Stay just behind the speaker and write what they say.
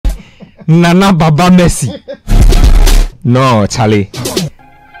Nana Baba Messi. No, Charlie.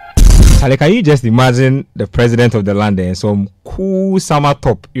 Charlie, can you just imagine the president of the land and some cool summer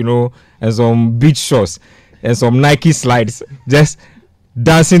top, you know, and some beach shorts and some Nike slides, just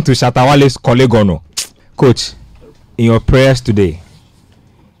dancing to Shatawale's Kolegono. Coach, in your prayers today,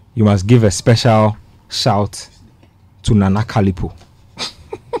 you must give a special shout to Nana Kalipo.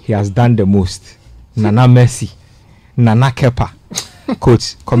 He has done the most. Nana Messi, Nana Kepa.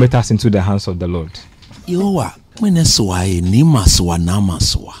 Coach, commit us into the hands of the Lord. Yowa, when I saw a Nimaswa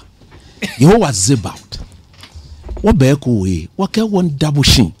Namaswa. Yowa Zibout. What Beku way? What can one double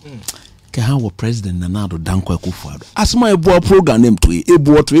shin? Can have a president Nanado Danko Kufado. As my boy program name to a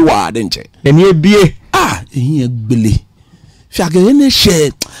boy 3 ward, didn't you? And ye be here, Billy. Shaggy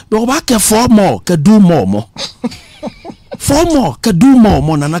share, but I can 4 more, can do more. 4 more, can do more,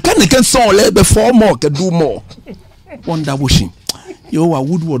 and I can saw labor 4 more, can do more. One double shin. Yo, a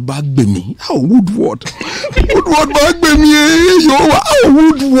Woodward back be me. Oh, Woodward. Woodward back be me. Yo, oh,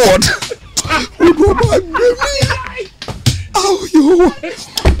 Woodward. Woodward back be me. Oh, yo.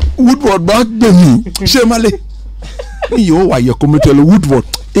 Woodward back be me. Shemale. Yo, why you come to tell Woodward?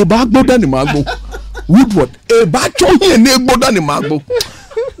 A back better than Mago. Woodward. A back to here, neighbor than the Mago.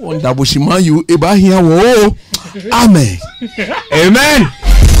 One double shima you. A back here. Oh, amen. Amen.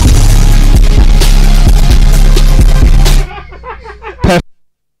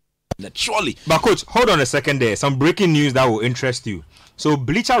 Surely. But coach, hold on a second there. Some breaking news that will interest you. So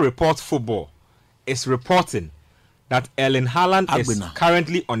Bleacher Report Football is reporting that Erling Haaland is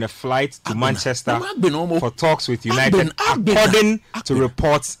currently on a flight to Manchester for talks with United, according to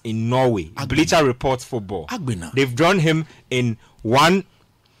reports in Norway. Bleacher Report Football. They've drawn him in one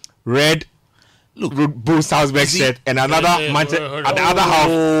red Bruce Salzburg shirt and another at the other half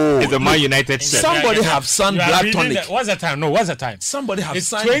is a Man United shirt. Somebody have signed blood tonic. What's the time? No, what's the time? Somebody have it's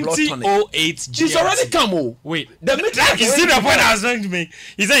signed blood tonic. 20:08 GMT. He's already come. Wait, you see the point I was trying to make?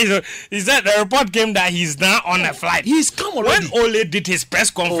 He said the report came that he's now on a flight. He's come already. When Ole did his press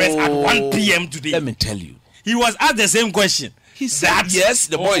conference at 1 p.m. today, let me tell you, he was asked the same question. He said, yes,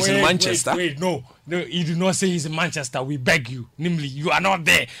 the boy is in Manchester. Wait, no, he did not say he's in Manchester. We beg you. Namely, you are not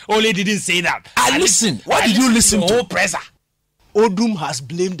there. Ole didn't say that. Listen. What did you listen to? The whole presser. Odum has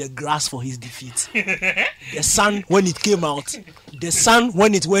blamed the grass for his defeat. The sun when it came out, the sun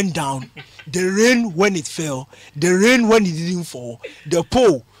when it went down, the rain when it fell, the rain when it didn't fall, the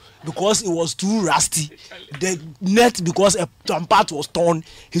pole because it was too rusty, the net because some part was torn,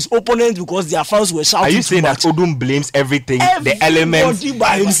 his opponent because their fans were shouting. Are you saying that Odum blames everything, the elements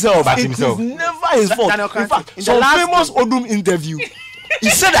by himself? It is never his fault. In fact, in the famous Odum interview, he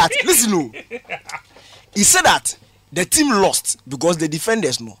said that, listen, he said that the team lost because the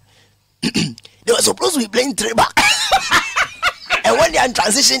defenders know they were supposed to be playing 3 back. And when they are in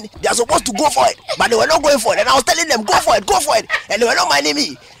transition, they are supposed to go for it, but they were not going for it. And I was telling them, go for it, and they were not minding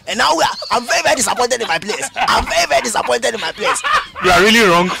me. And now I'm very, very disappointed in my players. You are really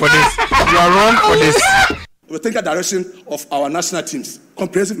wrong for this. You are wrong for this. We'll take a direction of our national teams,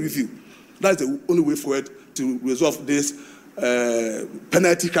 comprehensive review. That's the only way forward to resolve this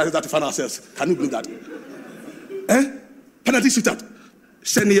penalty crisis that we find ourselves. Can you believe that? Penalty shootout.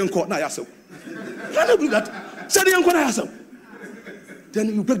 Send the court now yourself. Can you believe that? Send the court now yourself. Then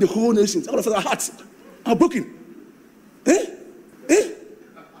you break the whole nation. All of our hearts are broken.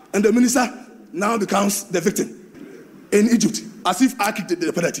 And the minister now becomes the victim in Egypt, as if I kicked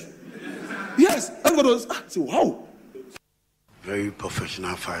the penalty. Yes, everybody was say, wow. Very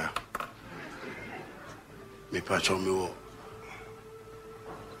professional fire. Me patch on me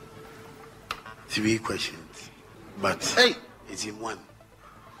 3 questions, but it's in one.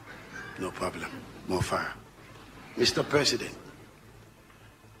 No problem. More fire. Mr. President,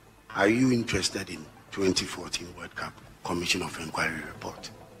 are you interested in 2014 World Cup Commission of Inquiry report?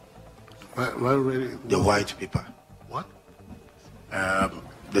 The white paper. What?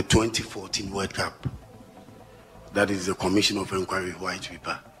 The 2014 World Cup. That is the Commission of Inquiry white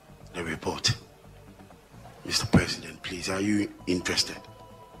paper, the report. Mr. President, please, are you interested?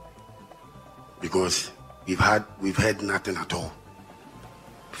 Because we've heard nothing at all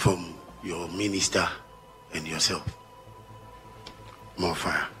from your minister and yourself. More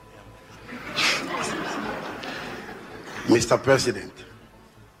fire. Mr. President.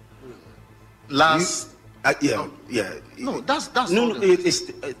 Yeah. No, that's no. It's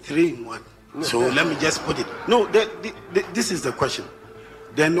 3 in 1. No. So let me just put it. No, this is the question.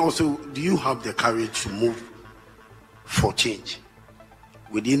 Then also, do you have the courage to move for change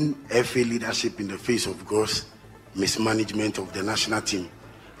within FA leadership in the face of gross mismanagement of the national team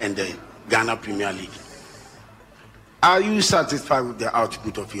and the Ghana Premier League? Are you satisfied with the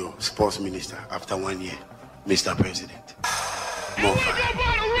output of your sports minister after 1 year, Mr. President? More fire.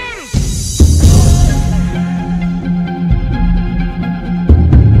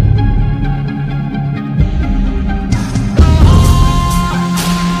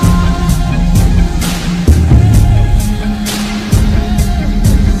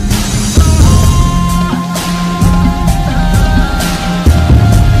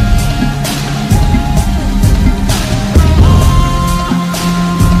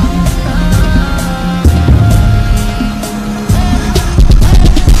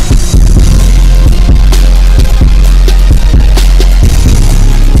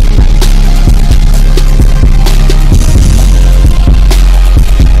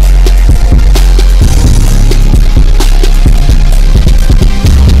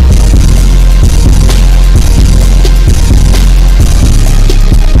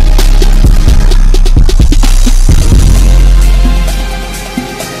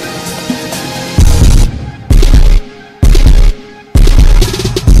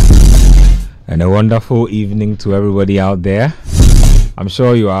 A wonderful evening to everybody out there. I'm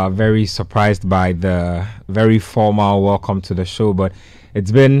sure you are very surprised by the very formal welcome to the show, but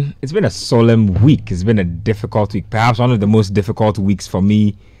it's been a solemn week. It's been a difficult week, perhaps one of the most difficult weeks for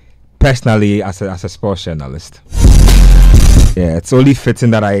me personally as a sports journalist. Yeah, it's only fitting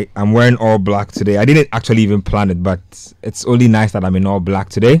that I'm wearing all black today. I didn't actually even plan it, but it's only nice that I'm in all black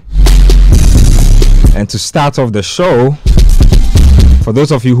today. And to start off the show, for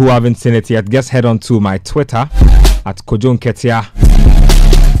those of you who haven't seen it yet, just head on to my Twitter at Kojo Nketia.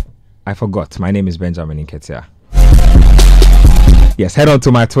 I forgot. My name is Benjamin Nketia. Yes, head on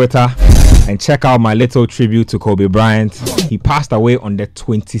to my Twitter and check out my little tribute to Kobe Bryant. He passed away on the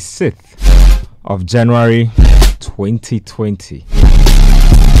 26th of January 2020.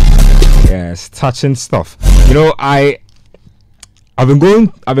 Yes, touching stuff. You know, I've been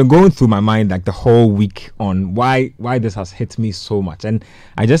going through my mind like the whole week on why this has hit me so much, and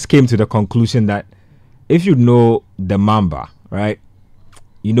I just came to the conclusion that if you know the Mamba, right,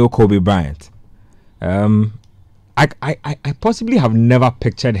 you know Kobe Bryant. I possibly have never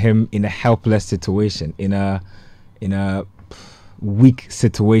pictured him in a helpless situation, in a weak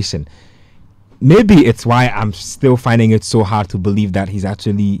situation. Maybe it's why I'm still finding it so hard to believe that he's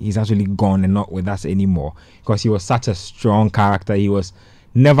actually gone and not with us anymore, because he was such a strong character. He was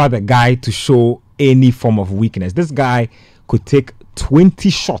never the guy to show any form of weakness. This guy could take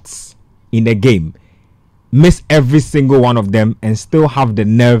 20 shots in a game, miss every single one of them, and still have the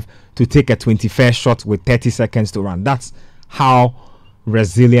nerve to take a 21st shot with 30 seconds to run. That's how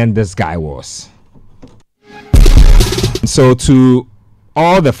resilient this guy was. So to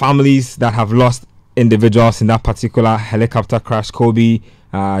all the families that have lost individuals in that particular helicopter crash, Kobe,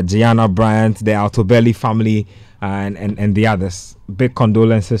 Gianna Bryant, the Altobelli family, and the others, big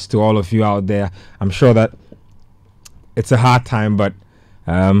condolences to all of you out there. I'm sure that it's a hard time, but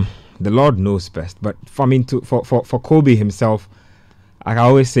the Lord knows best. But for Kobe himself, like I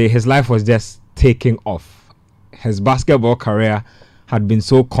always say, his life was just taking off. His basketball career had been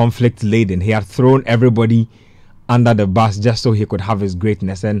so conflict laden. He had thrown everybody under the bus just so he could have his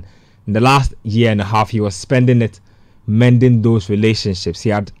greatness, and in the last year and a half he was spending it mending those relationships. He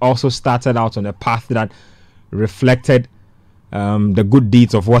had also started out on a path that reflected the good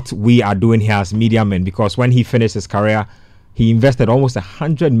deeds of what we are doing here as media men, because when he finished his career, he invested almost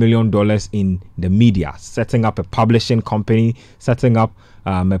 $100 million in the media, setting up a publishing company, setting up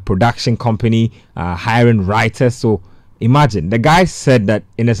a production company, hiring writers. So imagine, the guy said that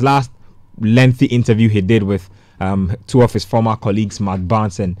in his last lengthy interview he did with two of his former colleagues, Mark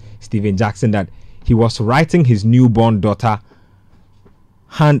Barnes and Steven Jackson, that he was writing his newborn daughter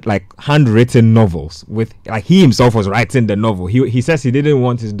handwritten novels. With like he himself was writing the novel. He says he didn't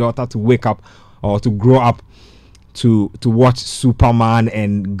want his daughter to wake up or to grow up to watch Superman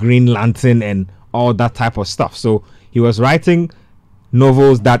and Green Lantern and all that type of stuff. So he was writing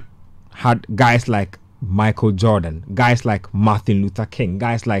novels that had guys like Michael Jordan, guys like Martin Luther King,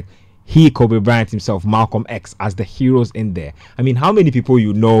 guys like Kobe Bryant himself, Malcolm X, as the heroes in there. I mean, how many people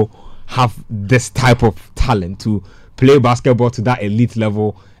you know have this type of talent to play basketball to that elite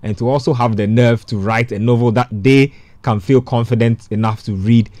level and to also have the nerve to write a novel that they can feel confident enough to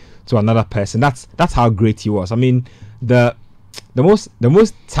read to another person? That's how great he was. I mean, the most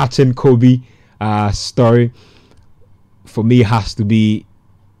touching Kobe story for me has to be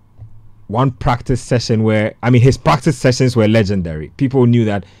one practice session where, I mean, his practice sessions were legendary. People knew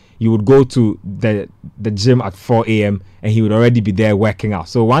that you would go to the gym at 4 a.m. and he would already be there working out.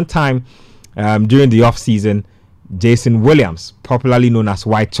 So one time during the off season, Jason Williams, popularly known as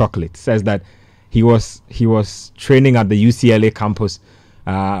White Chocolate, says that he was training at the UCLA campus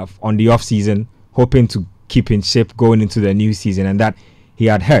on the off season, hoping to keep in shape going into the new season, and that he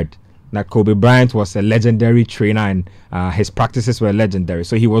had heard that Kobe Bryant was a legendary trainer and his practices were legendary.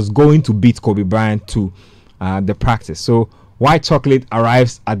 So he was going to beat Kobe Bryant to the practice. So White Chocolate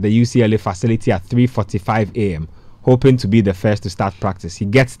arrives at the UCLA facility at 3:45 a.m., hoping to be the first to start practice. He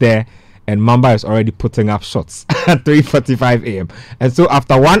gets there and Mamba is already putting up shots at 3:45 a.m. And so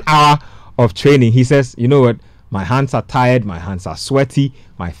after 1 hour of training, he says, you know what, my hands are tired, my hands are sweaty,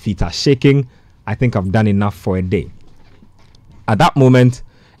 my feet are shaking. I think I've done enough for a day. At that moment,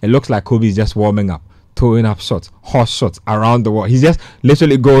 it looks like Kobe is just warming up, throwing up shots, horse shots around the world. He's just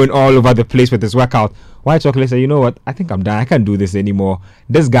literally going all over the place with his workout. White Chocolate said, you know what, I think I'm done. I can't do this anymore.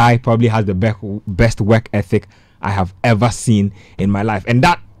 This guy probably has the best work ethic I have ever seen in my life. And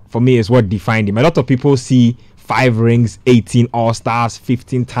that, for me, is what defined him. A lot of people see 5 rings, 18 All-Stars,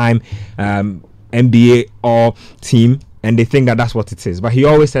 15-time NBA All-Team, and they think that that's what it is. But he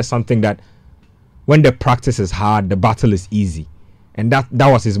always says something that when the practice is hard, the battle is easy. And that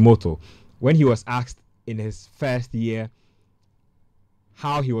was his motto. When he was asked in his first year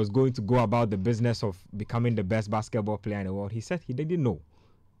how he was going to go about the business of becoming the best basketball player in the world, he said he didn't know.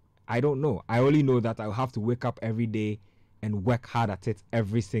 I don't know. I only know that I'll have to wake up every day and work hard at it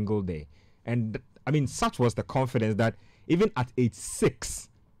every single day. And I mean, such was the confidence that even at age 6,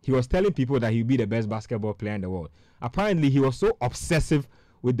 he was telling people that he'd be the best basketball player in the world. Apparently, he was so obsessive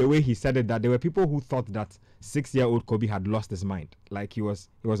with the way he said it that there were people who thought that 6-year-old Kobe had lost his mind, like he was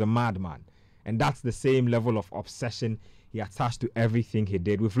a madman. And that's the same level of obsession he attached to everything he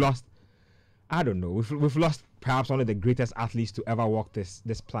did. We've lost, I don't know, we've lost perhaps one of the greatest athletes to ever walk this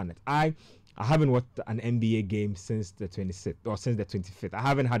planet. I haven't watched an NBA game since the 26th or since the 25th. I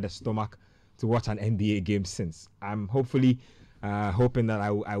haven't had the stomach to watch an NBA game since. I'm hoping that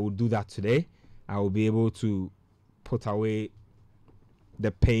I will do that today. I will be able to put away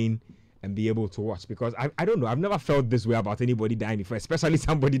the pain and be able to watch, because I don't know, I've never felt this way about anybody dying before, especially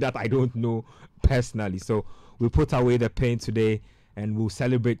somebody that I don't know personally. So we'll put away the pain today and we'll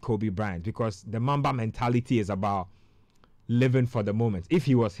celebrate Kobe Bryant, because the Mamba mentality is about living for the moment. If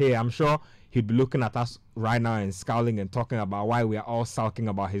he was here, I'm sure he'd be looking at us right now and scowling and talking about why we are all sulking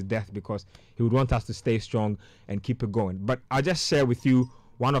about his death, because he would want us to stay strong and keep it going. But I'll just share with you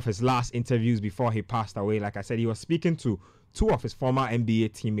one of his last interviews before he passed away. Like I said, he was speaking to 2 of his former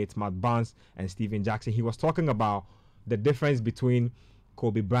NBA teammates, Matt Barnes and Steven Jackson. He was talking about the difference between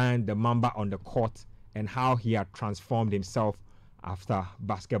Kobe Bryant, the Mamba on the court, and how he had transformed himself after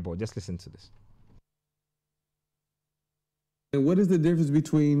basketball. Just listen to this. And what is the difference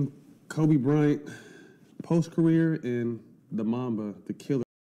between Kobe Bryant post-career and the Mamba, the killer?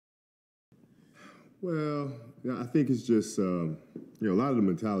 Well, yeah, I think it's just, a lot of the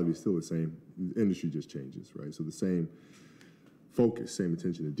mentality is still the same. The industry just changes, right? So the same focus, same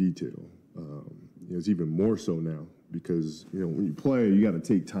attention to detail. It's even more so now because, when you play, you got to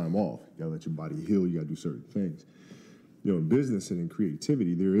take time off. You got to let your body heal. You got to do certain things. In business and in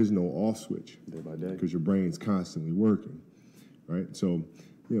creativity, there is no off switch day by day because your brain's constantly working, right? So,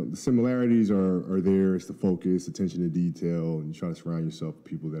 the similarities are there. It's the focus, attention to detail, and you try to surround yourself with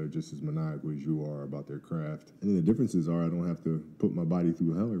people that are just as maniacal as you are about their craft. And then the differences are I don't have to put my body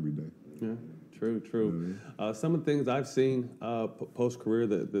through hell every day. Yeah, true. Some of the things I've seen post-career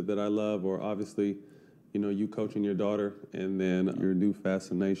that I love are obviously, you coaching your daughter and then your new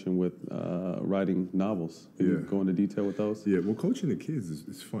fascination with writing novels. Can you go into detail with those? Yeah, well, coaching the kids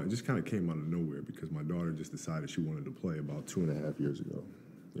is fun. It just kind of came out of nowhere because my daughter just decided she wanted to play about 2.5 years ago.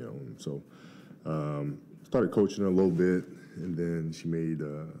 So started coaching her a little bit, and then she made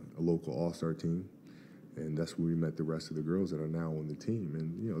a local all-star team, and that's where we met the rest of the girls that are now on the team.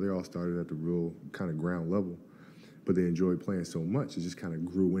 And, they all started at the real kind of ground level, but they enjoyed playing so much, it just kind of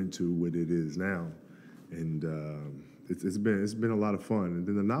grew into what it is now. And it's been a lot of fun. And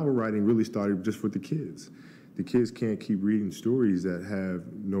then the novel writing really started just with the kids. The kids can't keep reading stories that have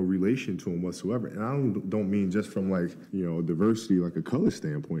no relation to them whatsoever. And I don't mean just from diversity, like a color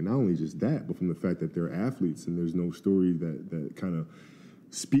standpoint, not only just that, but from the fact that they're athletes and there's no story that kind of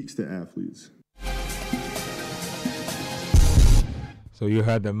speaks to athletes. So you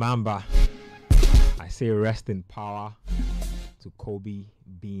heard the Mamba. I say rest in power to Kobe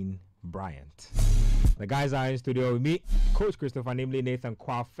Bean Bryant. The guys are in studio with me, Coach Christopher, namely Nathan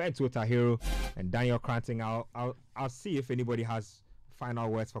Kwa, Fed Twitter Hero, and Daniel Cranting. I'll see if anybody has final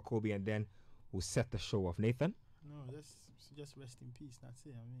words for Kobe, and then we'll set the show off. Nathan? No, just rest in peace. That's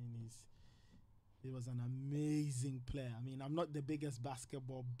it. I mean, he was an amazing player. I mean, I'm not the biggest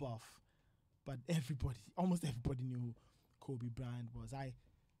basketball buff, but almost everybody knew who Kobe Bryant was.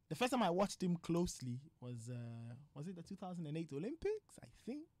 the first time I watched him closely was it the 2008 Olympics? I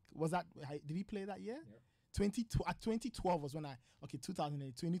think did he play that year? Yep. 2012 was when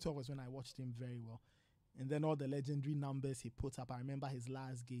 2012 was when I watched him very well. And then all the legendary numbers he put up. I remember his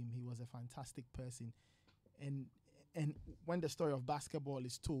last game. He was a fantastic person. And when the story of basketball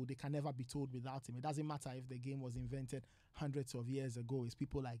is told, it can never be told without him. It doesn't matter if the game was invented hundreds of years ago. It's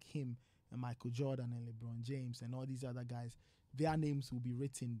people like him and Michael Jordan and LeBron James and all these other guys. Their names will be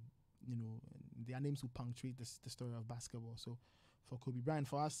written, their names will punctuate the story of basketball. So for Kobe Bryant,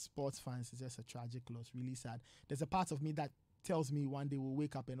 for us sports fans, it's just a tragic loss, really sad. There's a part of me that tells me one day we'll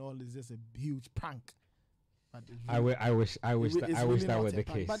wake up and all is just a huge prank. But really, I wish that were the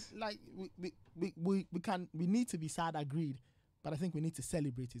case. But like we need to be sad, agreed. But I think we need to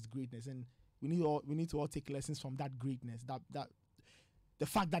celebrate his greatness, and we need to all take lessons from that greatness. That the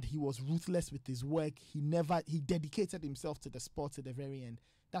fact that he was ruthless with his work, he dedicated himself to the sport to the very end.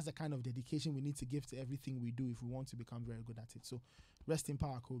 That's the kind of dedication we need to give to everything we do if we want to become very good at it. So, rest in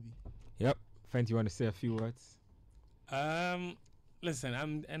power, Kobe. Yep. Fent, you want to say a few words? Listen,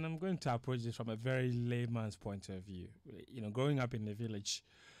 I'm going to approach this from a very layman's point of view. Growing up in the village,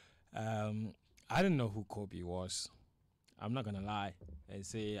 I didn't know who Kobe was. I'm not gonna lie and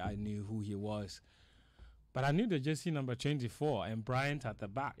say I knew who he was, but I knew the jersey number 24 and Bryant at the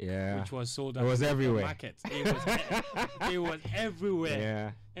back, which was sold at the everywhere. Market. It was everywhere.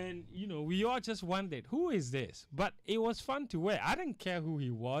 Yeah. And we all just wondered, who is this? But it was fun to wear. I didn't care who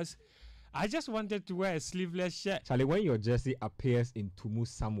he was. I just wanted to wear a sleeveless shirt. Charlie, when your jersey appears in Tumu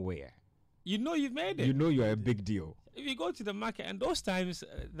somewhere, you've made it. You're a big deal. If you go to the market, and those times,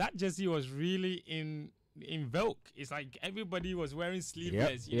 that jersey was really in vogue. It's like everybody was wearing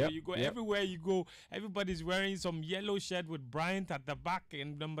sleeveless. You go everywhere you go, everybody's wearing some yellow shirt with Bryant at the back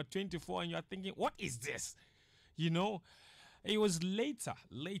and number 24, and you're thinking, what is this? It was later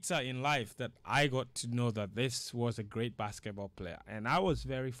in life that I got to know that this was a great basketball player. And I was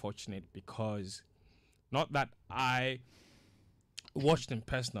very fortunate because, not that I watched him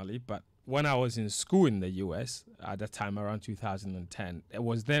personally, but when I was in school in the US at that time around 2010, it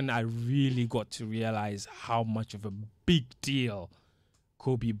was then I really got to realize how much of a big deal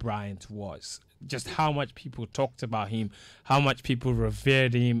Kobe Bryant was. Just how much people talked about him, how much people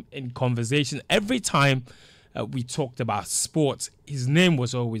revered him in conversation. Every time we talked about sports, his name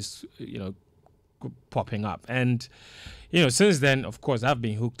was always, popping up. And, since then, of course, I've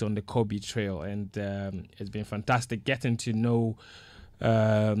been hooked on the Kobe trail, and it's been fantastic getting to know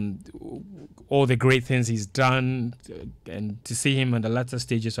all the great things he's done, and to see him in the latter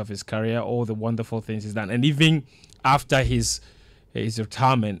stages of his career, all the wonderful things he's done. And even after his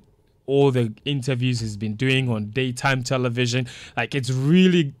retirement, all the interviews he's been doing on daytime television, like, it's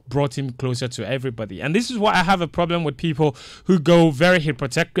really brought him closer to everybody. And this is why I have a problem with people who go very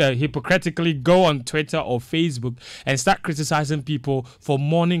hypocritically go on Twitter or Facebook and start criticizing people for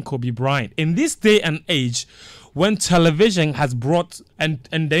mourning Kobe Bryant. In this day and age, when television has brought and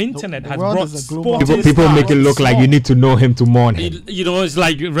the internet has brought sports, people make it look like you need to know him to mourn him. It's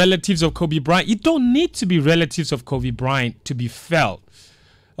like relatives of Kobe Bryant. You don't need to be relatives of Kobe Bryant to be felt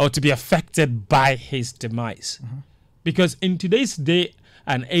or to be affected by his demise. Mm-hmm. Because in today's day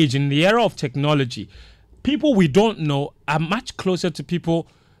and age, in the era of technology, people we don't know are much closer to people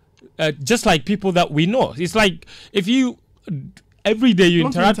just like people that we know. It's like if you every day you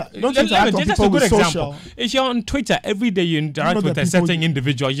interact. Just a good example. If you're on Twitter, every day you interact with a certain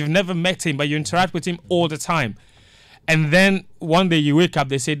individual. You've never met him, but you interact with him all the time. And then one day you wake up,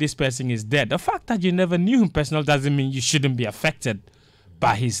 they say this person is dead. The fact that you never knew him personally doesn't mean you shouldn't be affected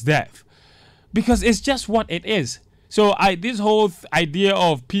by his death, because it's just what it is. So this whole idea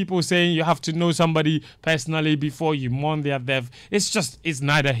of people saying you have to know somebody personally before you mourn their death, it's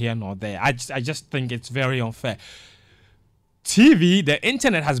neither here nor there. I just think it's very unfair. TV, the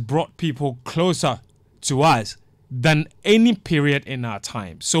internet has brought people closer to us than any period in our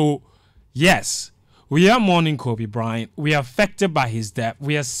time. So yes, we are mourning Kobe Bryant. We are affected by his death.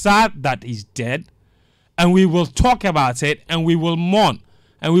 We are sad that he's dead, and we will talk about it, and we will mourn.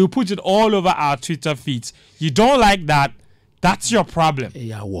 And we will put it all over our Twitter feeds. You don't like that? That's your problem.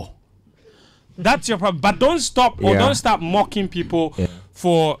 Yeah, well. That's your problem. But don't stop or don't start mocking people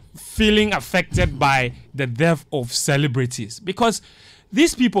for feeling affected by the death of celebrities. Because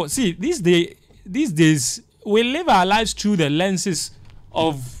these people, see, these days, we live our lives through the lenses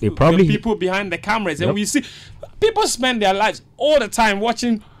of the people behind the cameras. And we see people spend their lives all the time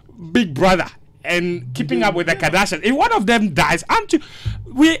watching Big Brother and keeping up with the Kardashians. If one of them dies,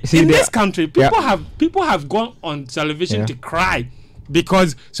 this country, people have gone on television to cry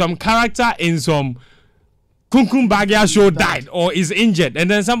because some character in some Kunkun Bagia show died or is injured,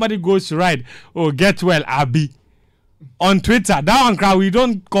 and then somebody goes to write, "Oh, get well, Abi," on Twitter. That one crowd, we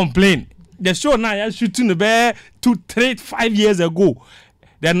don't complain. The show now is shooting the bear 2, 3, 5 years ago.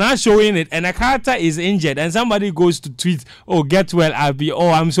 They're not showing it, and a character is injured, and somebody goes to tweet, "Oh, get well, Abi." Oh,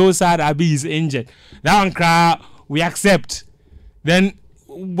 I'm so sad, Abi is injured. That one crowd, we accept. Then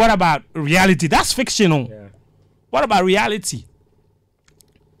what about reality? That's fictional. Yeah. What about reality?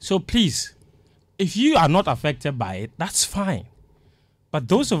 So please, if you are not affected by it, that's fine. But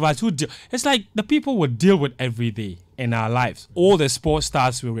those of us who deal, it's like the people we deal with every day in our lives. All the sports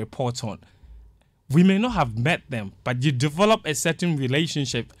stars we report on. We may not have met them, but you develop a certain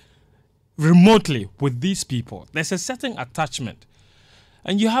relationship remotely with these people. There's a certain attachment.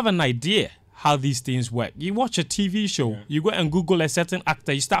 And you have an idea how these things work. You watch a TV show, you go and Google a certain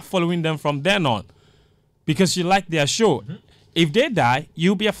actor, you start following them from then on because you like their show. If they die,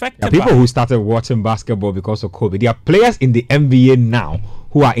 you'll be affected. People who started watching basketball because of Kobe, there are players in the NBA now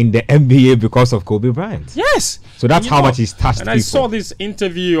who are in the NBA because of Kobe Bryant. Yes. So that's how much he's touched people. I saw this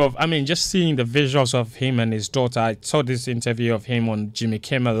interview of, just seeing the visuals of him and his daughter. I saw this interview of him on Jimmy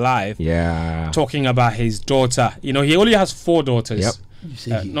Kimmel Live. Yeah. Talking about his daughter. He only has 4 daughters. Yep.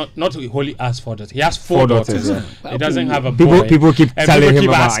 Not he only has 4 daughters. He has 4 daughters. Yeah. He doesn't have a boy. People keep telling him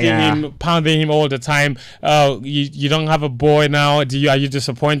asking him, pounding him all the time. You don't have a boy now. Are you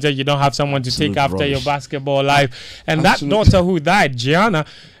disappointed? You don't have someone to take after your basketball life. And that daughter who died, Gianna.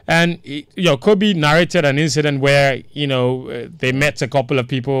 And Kobe narrated an incident where they met a couple of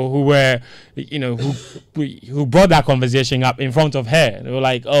people who were who brought that conversation up in front of her. They were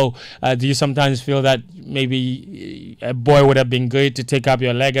like, "Oh, do you sometimes feel that maybe a boy would have been good to take up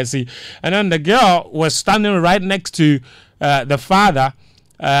your legacy?" And then the girl was standing right next to the father,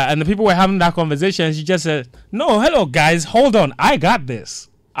 and the people were having that conversation. And she just said, "No, hello guys, hold on, I got this.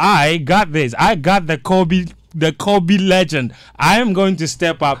 I got the Kobe legend. I am going to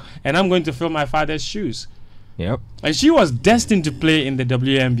step up and I'm going to fill my father's shoes." Yep. And she was destined to play in the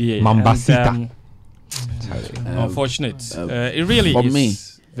WNBA. Mambasita. Unfortunate. It really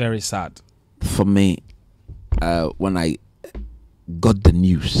is very sad. For me, when I got the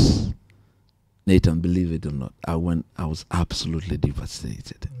news, Nathan, believe it or not, I was absolutely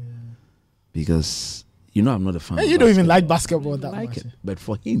devastated. Because, I'm not a fan of you don't even like basketball that much. It. But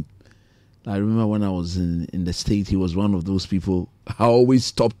for him, I remember when I was in the States, he was one of those people I always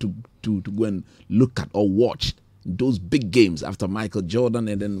stopped to go and look at or watch those big games after Michael Jordan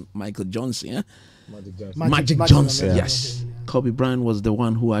and then Michael Johnson. Yeah? Magic Johnson, yes. Kobe Bryant was the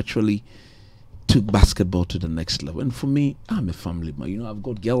one who actually took basketball to the next level. And for me, I'm a family man. I've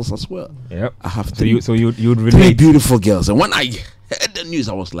got girls as well. Yep. I have you'd relate. 3 beautiful girls. And when I heard the news,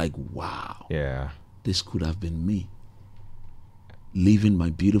 I was like, wow. Yeah. This could have been me. Leaving my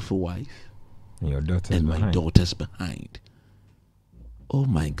beautiful wife. Your daughters and behind. My daughters behind. Oh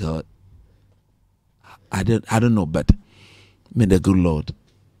my God! I don't know, but may the good Lord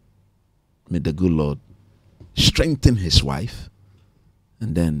strengthen his wife,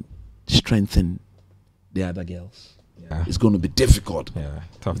 and then strengthen the other girls. Yeah, it's going to be difficult. Yeah,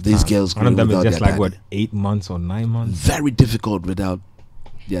 tough. These girls. One of them is just like what, 8 months or 9 months. Very difficult without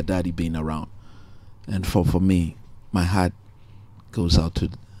their daddy being around, and for me, my heart goes out to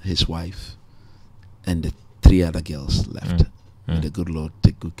his wife. And the 3 other girls left. May the good Lord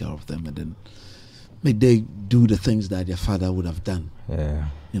take good care of them, and then may they do the things that their father would have done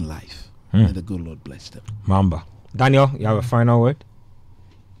in life. May the good Lord bless them. Mamba. Daniel, you have a final word?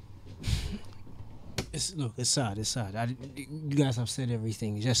 It's sad. It's sad. You guys have said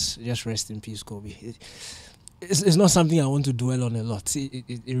everything. Just rest in peace, Kobe. It's not something I want to dwell on a lot.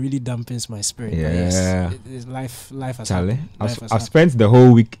 It really dampens my spirit. Yeah. It's life has Charlie, happened. I've spent the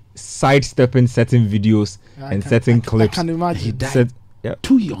whole week sidestepping certain videos and certain clips. I can imagine. He died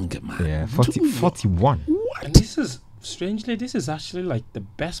too young, man. Yeah, 41. What? And this is actually like the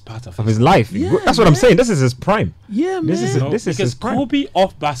best part of his life. Yeah, that's what I'm saying. This is his prime. Yeah, man. This is his prime. Kobe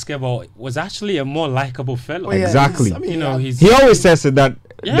off basketball was actually a more likable fellow. Exactly. He always says that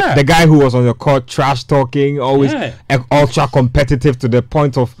the guy who was on the court trash talking, always ultra competitive to the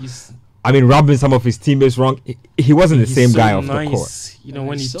point of rubbing some of his teammates wrong. He wasn't the same guy off the court.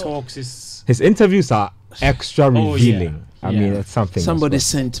 When he talks, his interviews are extra revealing. It's something. Somebody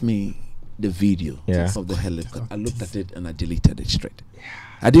sent me the video of the helicopter. I looked at it and I deleted it straight.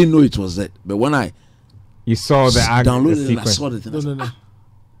 I didn't know it was that, but when you saw the downloaded it, I saw the thing.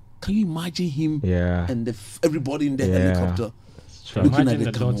 Can you imagine him and everybody in the helicopter looking Imagine at the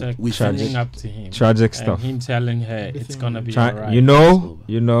the daughter camera, we coming up to him. Tragic And stuff. him telling her it's gonna be alright. You know,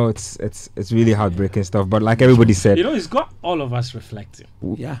 it's really heartbreaking stuff. But like everybody said, You know, it's got all of us reflecting.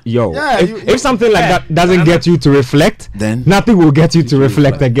 Yeah. yo, Yeah, if something like that doesn't get you to reflect, Then nothing will get you to should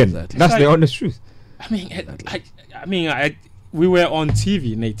reflect reflect, again. exactly. That's the Like- honest truth. We were on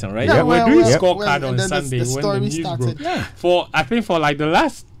TV, Nathan, right? Yeah, we were doing well, scorecard and on then Sunday the when the story news started. broke. I think for like the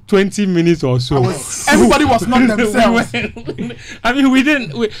last 20 minutes or so. Everybody was not themselves.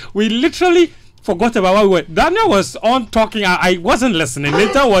 We literally forgot about what we were. Daniel was on talking. I wasn't listening.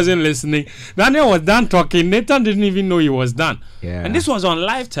 Nathan wasn't listening. Daniel was done talking. Nathan didn't even know he was done. Yeah. And this was on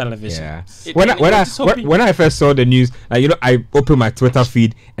live television. Yeah. When I first saw the news, like, you know, I opened my Twitter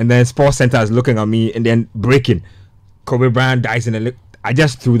feed and then Sports Center is looking at me and then breaking. Kobe Bryant dies in a lift. I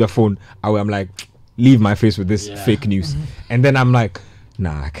just threw the phone away. I'm like, leave my face with this fake news. And then I'm like,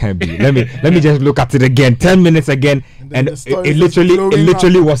 nah, I can't be. Let me just look at it again. 10 minutes again, and it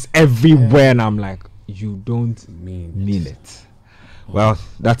literally was everywhere. And I'm like, you don't mean it. Well,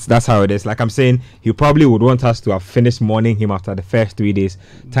 that's how it is. Like I'm saying, he probably would want us to have finished mourning him after the first 3 days.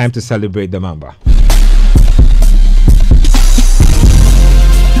 Time to celebrate the Mamba.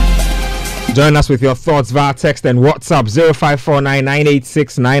 Join us with your thoughts via text and WhatsApp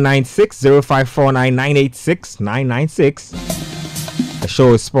 0549986996 0549986996. The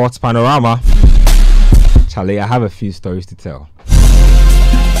show is Sports Panorama. Charlie, I have a few stories to tell.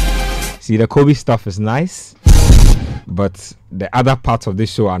 See, the Kobe stuff is nice, but the other parts of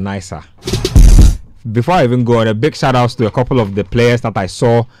this show are nicer. Before I even go on, a big shout out to a couple of the players that I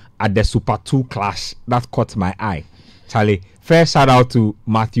saw at the Super 2 clash that caught my eye. Charlie, first shout out to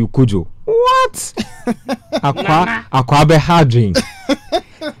Matthew Kujo. What? Akwabe Hadrin.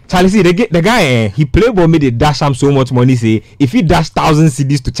 Charlie, see the guy, he played ball, made it dash him so much money. Say if he dash 1,000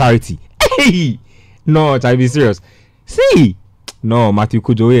 CDs to charity, hey, no, Charlie, be serious. See, no, Matthew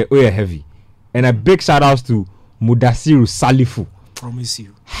Kujo, we are heavy. And a big shout out to Mudasiru Salifu. Promise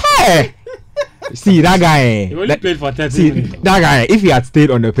you. Hey. See that guy. He only played for 30 minutes. That guy, if he had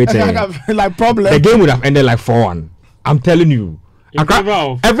stayed on the pitch, Like problem. the game would have ended like 4-1. I'm telling you.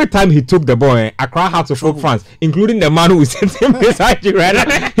 Accra, every time he took the ball, Accra had to folk fans, including the man who was sitting beside you right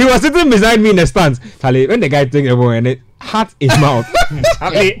now. He was sitting beside me in the stands. Charlie, when the guy took the ball and it had his mouth.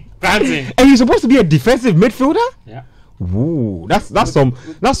 Charlie, dancing. And he's supposed to be a defensive midfielder? Yeah. Ooh, that's some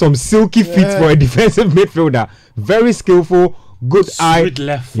silky feet for a defensive midfielder. Very skillful, good eye.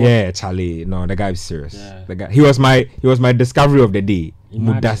 Left foot. Yeah, Charlie. No, the guy is serious. Yeah. The guy. He was my discovery of the day.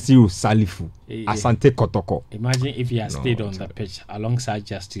 Imagine. Mudasiru Salifu. Asante Kotoko. Imagine if he had stayed on the pitch alongside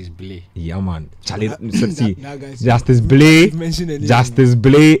Justice Blay. Yeah, man. Charlie, see, Justice Blay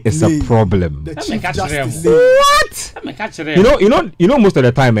is a problem. What? You know, most of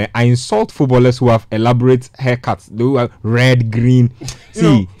the time, I insult footballers who have elaborate haircuts. They who have red, green.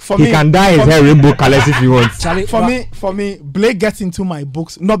 See, he can dye his hair rainbow colors if he wants. Charlie, for me, Blake gets into my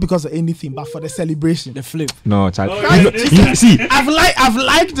books not because of anything, but for the celebration, the flip. No, Charlie. See, I've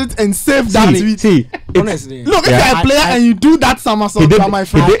liked it and saved that tweet. See, honestly, look, if you're a player and you do that somersault, my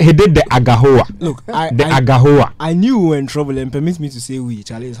friend. He did the Agahoa. Look, Agahoa. I knew we were in trouble, and permit me to say we.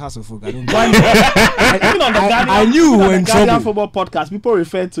 Charlie, it's House of Folk. I knew we were in trouble. Guardian Football podcast, people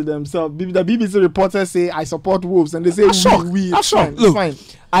refer to themselves. The BBC reporters say, "I support Wolves," and they say, "We." Look,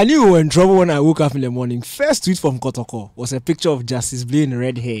 I knew we were in trouble when I woke up in the morning. First tweet from Kotoko was a picture of Justice Blay in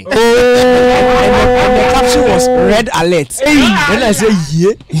red hair. And the caption was red alert. Then I said,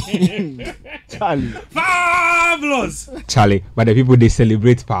 yeah. Charlie. Fabulous. Charlie, but the people, they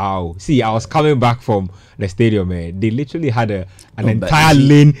celebrate power. See, I was coming back from the stadium, They literally had an entire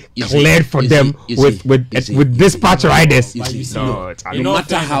lane cleared for them with dispatch riders. No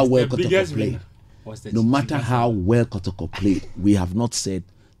matter how well Kotoko played, no matter how well Kotoko played, we have not said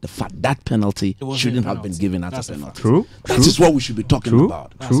the fact that penalty shouldn't have been given as a penalty. True. That is what we should be talking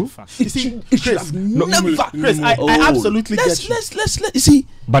about. True. You see, Chris, I absolutely get you. Let's you see.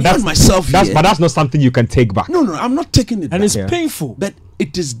 But that's myself. But that's not something you can take back. No, I'm not taking it. And back. it's painful. But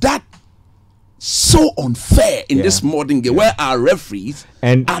it is that so unfair in this modern game where our referees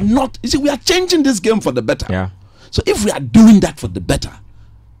are not. You see, we are changing this game for the better. Yeah. So if we are doing that for the better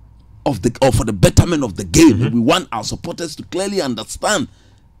or for the betterment of the game, and we want our supporters to clearly understand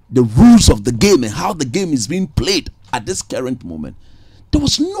the rules of the game and how the game is being played at this current moment, there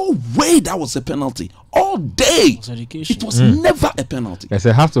was no way that was a penalty. All day, it was never a penalty. Yes,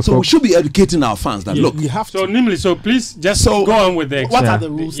 I have to. So we should be educating our fans that look. We have So, to. Nimli, so please just go on with the. What are the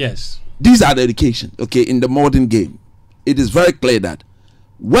rules? Yes. These are the education. Okay, in the modern game, it is very clear that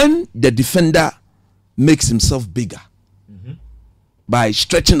when the defender makes himself bigger by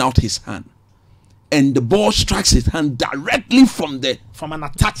stretching out his hand, and the ball strikes his hand directly from an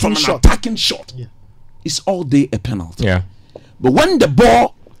attacking shot. Yeah. It's all day a penalty. Yeah. But when the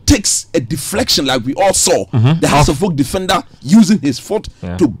ball takes a deflection, like we all saw, the Hasselhoff defender using his foot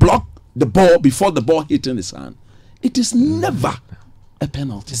to block the ball before the ball hitting his hand, it is never a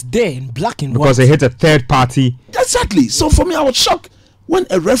penalty. It's there in black and white. Because they hit a third party. Exactly. So for me, I was shocked when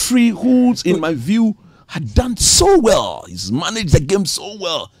a referee who's, in my view, had done so well, he's managed the game so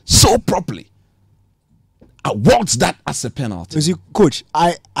well, so properly, awards that as a penalty. You see, coach,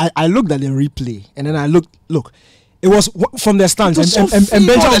 I looked at the replay and then I look. It was from the stance, and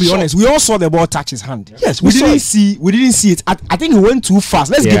Benjamin, will be honest, we all saw the ball touch his hand. Yes, we didn't see it. I think he went too fast.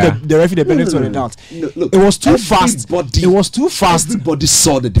 Let's give the referee the benefit of the doubt. Look, it was too fast. It was too fast. Everybody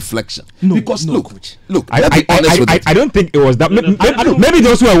saw the deflection. Because look, I don't think it was that. Maybe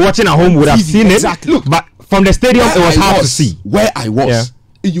those who are watching at home would have seen it. Look, but from the stadium, it was hard to see. Where I was,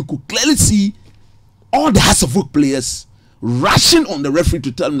 you could clearly see all the Hasselhoff players rushing on the referee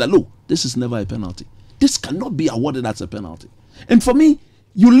to tell him that, look, this is never a penalty. This cannot be awarded as a penalty. And for me,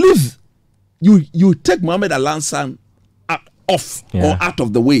 you take Mohamed Alansan off or out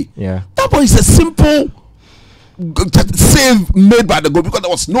of the way. Yeah. That boy is a simple save made by the goal because there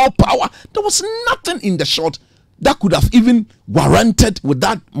was no power. There was nothing in the shot that could have even warranted with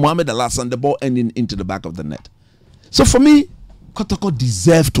that Mohamed Alansan the ball ending into the back of the net. So for me, Kotoko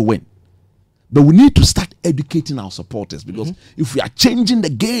deserved to win. But we need to start educating our supporters because if we are changing the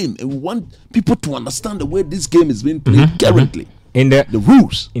game and we want people to understand the way this game is being played currently, in the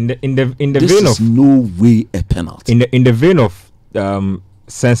rules, in the this vein is of no way a penalty. In the vein of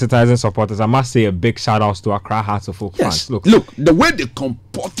sensitizing supporters, I must say a big shout out to Accra Hearts of Oak fans. Look, the way they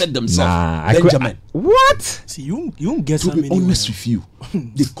comported themselves, Benjamin. What? See, you don't get to be honest with you,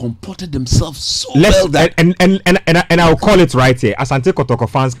 they comported themselves so well that and I'll call it right here. Asante Kotoko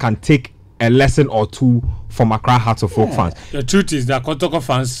fans can take a lesson or two from Accra Hearts of Oak fans. The truth is that Kotoko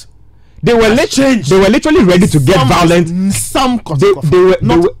fans, they were literally ready to get violent. Some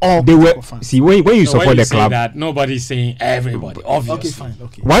Kotoko they were see when you support the club. That nobody's saying everybody. Obviously. Okay, fine.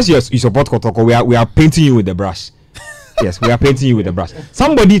 Okay. Once you support Kotoko, we are painting you with the brush. Yes, we are painting you with the brush.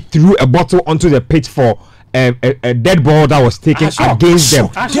 Somebody threw a bottle onto the pitch for a dead ball that was taken against them.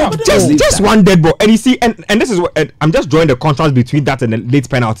 Just one dead ball. And you see, and this is what I'm just drawing the contrast between that and the late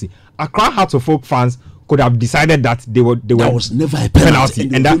penalty. Accra Hearts of Oak fans could have decided that they were that was never a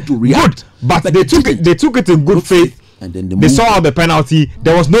penalty, and that to react. Good, but they took it in good faith. And then they saw the penalty.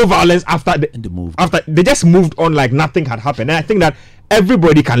 There was no violence after they just moved on like nothing had happened. And I think that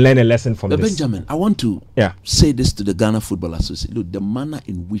everybody can learn a lesson from this. Benjamin, I want to say this to the Ghana Football Association. Look, the manner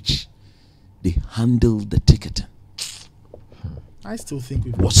in which they handled the ticketing, I still think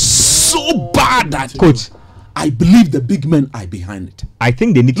it was so bad that coach, I believe the big men are behind it. I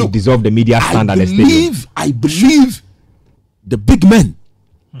think they need to dissolve the media stand at the stadium. I believe the big men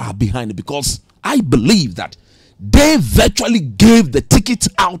are behind it because I believe that they virtually gave the tickets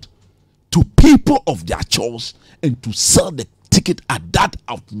out to people of their choice and to sell the ticket at that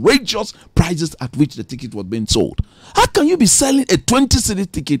outrageous prices at which the ticket was being sold. How can you be selling a 20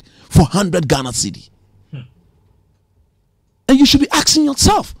 cedi ticket for 100 Ghana cedi? And you should be asking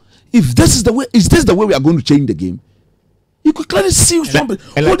yourself, if this is the way, is this the way we are going to change the game? You could clearly see somebody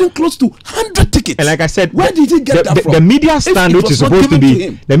holding close to 100 tickets. And like I said, where did he get that from? The media stand which is supposed to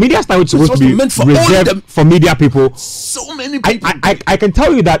be reserved for media people. So many people. I can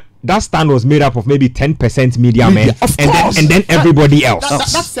tell you that stand was made up of maybe 10% media men, and then everybody else. That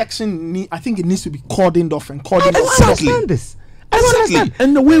section, I think it needs to be cordoned off and cordoned off. Exactly. I understand this. Exactly.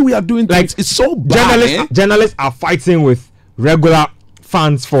 And the way we are doing things, it's so bad. Journalists are fighting with regular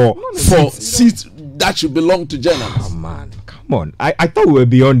fans for seats that should belong to journalists. Oh man, come on! I thought we were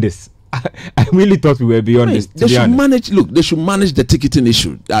beyond this. I really thought we were beyond this. They should manage. Look, they should manage the ticketing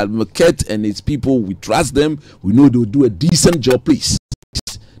issue. Marquette and its people, we trust them. We know they'll do a decent job. Please,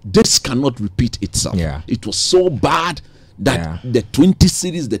 this cannot repeat itself. Yeah, it was so bad that the 20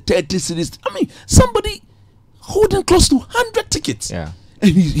 cities, the 30 cities. I mean, somebody holding close to 100 tickets. Yeah.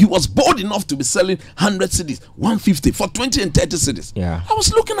 And he was bold enough to be selling 100 cities, 150 for 20 and 30 cities. Yeah. I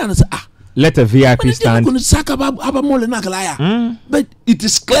was looking at it and said, let a VIP stand. But it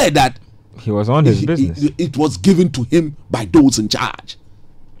is clear that he was on his business. It was given to him by those in charge.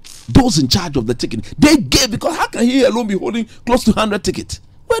 Those in charge of the ticket. They gave, because how can he alone be holding close to 100 tickets?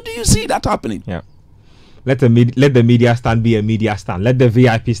 Where do you see that happening? Yeah. let the media stand be a media stand. Let the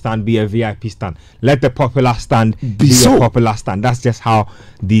VIP stand be a VIP stand. Let the popular stand be a popular stand. That's just how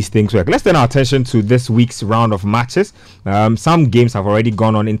these things work. Let's turn our attention to this week's round of matches. Some games have already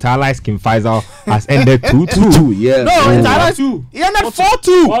gone on. Interlice Kim Faisal has ended 2-2. Yeah. No, Interlice 2. He ended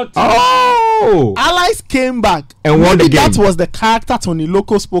 4-2. Oh. Allies came back and won the game. That was the character Tony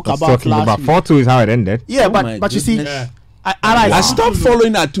Loco spoke about last week. 4-2 is how it ended. Yeah, but you see, I stopped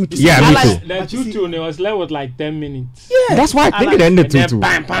following at 2-2. Yeah, me too. The 2-2 and it was left with like 10 minutes. Yeah, that's why I think it ended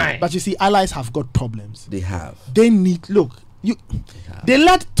 2-2. But you see, Allies have got problems. They have. They need they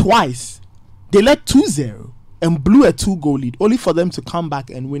led twice. They led 2-0 and blew a 2-goal lead, only for them to come back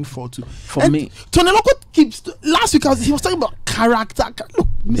and win 4-2. For me, Tony Loco keeps last week. He was talking about character. Look,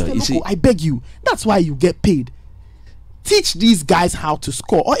 Mr. Loco, I beg you. That's why you get paid. Teach these guys how to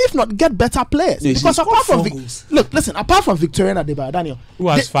score, or if not, get better players. Because apart from apart from Victorian Adebayo, Daniel, who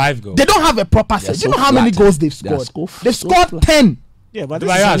has 5 goals, they don't have a proper set. Do you know how many goals they've scored? They've scored 10. Yeah, but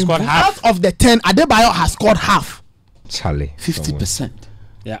Adebayo has scored half. Out of the 10, Adebayo has scored half. Charlie, 50%.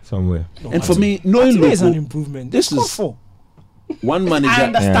 Yeah, somewhere. And for me, knowing Loco is an improvement. This is one manager. I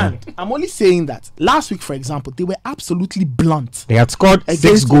understand. Yeah. I'm only saying that last week, for example, they were absolutely blunt. They had scored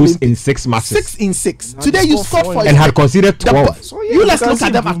 6 goals in 6 matches. 6 in 6. Today you scored 4 and had conceded 12. So let's look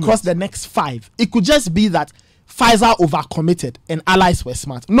at them across the next 5. It could just be that Pfizer overcommitted and Allies were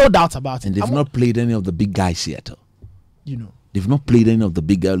smart. No doubt about it. And they've not played any of the big guys yet. You know. They've not played any of the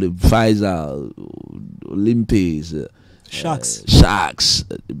big guys. Pfizer, Olympics, Sharks.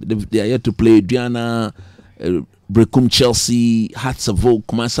 They are yet to play Diana, Brecum, Chelsea, Hatsavo,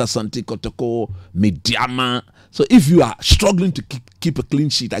 Kumasa, Santi, Kotoko, Mediama. So if you are struggling to keep a clean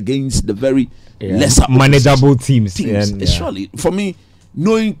sheet against the very lesser manageable teams, surely for me,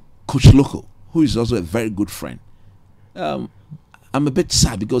 knowing Coach Loco, who is also a very good friend, I'm a bit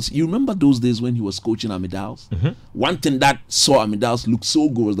sad because you remember those days when he was coaching Amidaus. One thing that saw Amidaus look so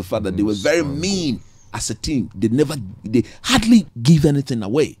good was the fact that they were very mean as a team. They hardly give anything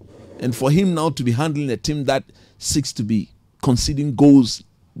away. And for him now to be handling a team that seeks to be conceding goals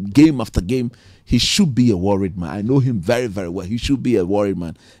game after game, he should be a worried man. I know him very, very well. He should be a worried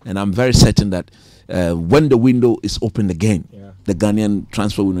man. And I'm very certain that when the window is open again, the Ghanaian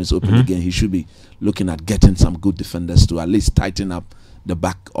transfer window is open again, he should be looking at getting some good defenders to at least tighten up the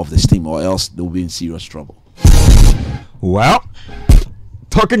back of this team, or else they'll be in serious trouble. Well,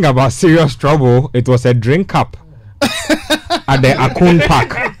 talking about serious trouble, it was a drink up at the Akun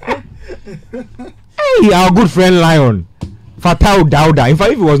Park. Hey, our good friend Lion, Fatau Dauda. In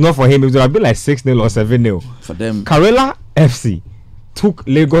fact, if it was not for him, it would have been like 6-0 or 7-0. For them, Karela FC took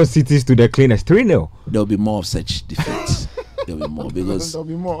Lagos Cities to the cleanest 3-0. There'll be more of such defeats. There'll be more because there'll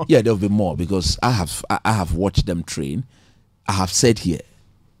be more. Yeah, there'll be more because I have watched them train. I have said here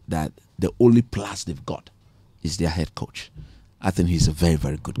that the only plus they've got is their head coach. I think he's a very,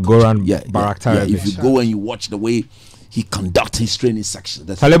 very good coach. Goran Baraktar. If you go and you watch the way he conducts his training section,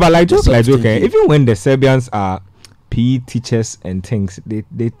 even when the Serbians are PE teachers and things,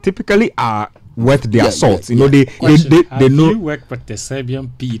 they typically are worth their salt. You know, they know. You work with the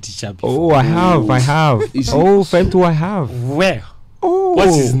Serbian PE teacher before? Oh, I have. Oh, Fentu, I have. Where? Oh,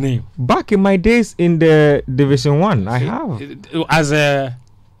 what's his name? Back in my days in the Division 1, I have. As a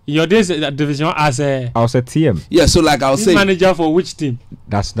your days at Division 1 as a. I was a TM. Yeah, so like I was saying, manager for which team?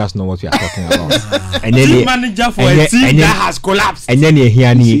 That's not what we are talking about. And then team manager for a team that has collapsed. And then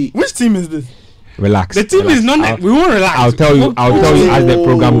which team is this? Relax. The team is not. We won't relax. I'll tell you as the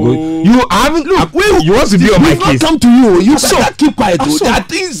program goes. You haven't look. You want to be on my case? Come to you. You better keep quiet. There are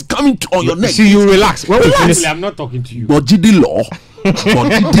things coming on your neck. See, you relax. When we finish, I'm not talking to you. But GD law.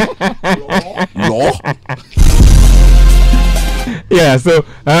 Law. Yeah.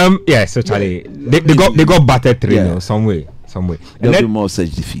 So Charlie, they got battered 3-0 some way. There'll be more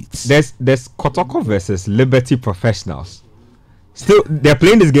such defeats. There's Kotoko versus Liberty Professionals. Still, they're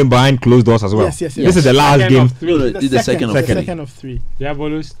playing this game behind closed doors as well. Yes. This is the last game. The second of 3.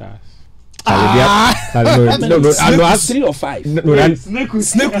 Diabolo Stars. No, 3 or 5.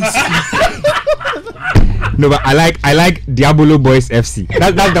 No, but I like Diabolo Boys FC.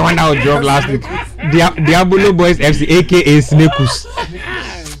 That's the one that was dropped last week. Diabolo Boys FC, aka Snekus.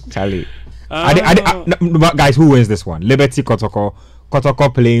 Charlie. But guys, who wins this one? Liberty, Kotoko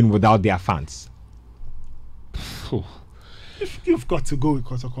playing without their fans. You've got to go with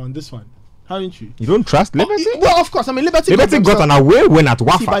Kotoko on this one, haven't you? You don't trust Liberty? Well, of course. I mean, Liberty got an away win at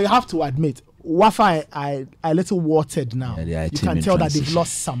Wafa. But you have to admit, Wafa are a little watered now. You can tell that they've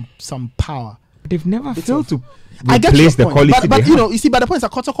lost some power. They've never failed to replace the quality. But you see, by the point is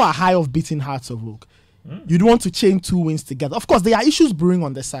that Kotoko are high of beating Hearts of Oak. You'd want to chain 2 wins together. Of course, there are issues brewing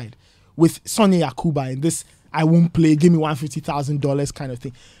on the side. with Sonny Yakuba in this I won't play, give me $150,000 kind of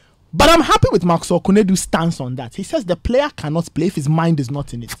thing. But I'm happy with Maxwell Konedu's stance on that. He says the player cannot play if his mind is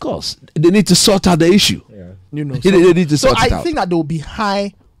not in it. Of course, they need to sort out the issue. They need to sort it out. I think that they will be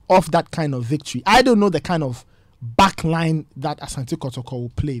high off that kind of victory. I don't know the kind of back line that Asante Kotoko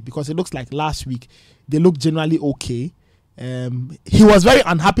will play, because it looks like last week they looked generally okay. He was very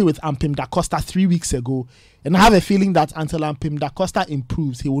unhappy with Ampim Da Costa 3 weeks ago, and I have a feeling that until Ampim Da Costa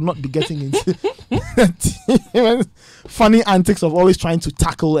improves, he will not be getting into funny antics of always trying to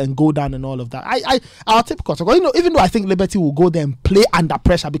tackle and go down and all of that. I'll tip Kotoko. Even though I think Liberty will go there and play under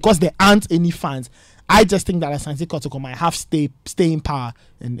pressure because there aren't any fans, I just think that Asante Kotoko might have staying power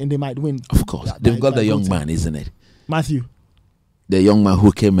and they might win. Of course, they've got the young man, isn't it? Matthew. The young man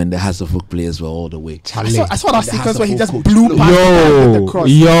who came and the Hasselhoff players were all the way. I saw that sequence where he just blew past the cross.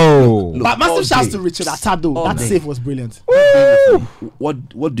 Look, but massive shouts to Richard Atado. That save was brilliant.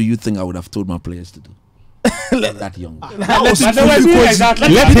 What do you think I would have told my players to do? That young man. Let him do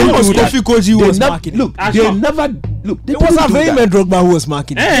that. It was a Raymond Drogba who was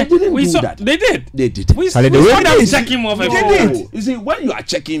marking. They didn't do that. They did. They did. We saw them check him off. They did. You see, when you are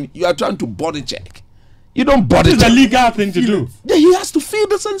checking, you are trying to body check. You don't body check. It's a legal thing to do. He has to feel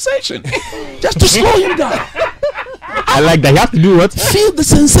the sensation, just to slow him down. I like that. You have to do what? Feel the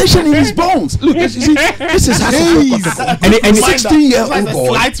sensation in his bones. Look, you see, this is and 16-year-old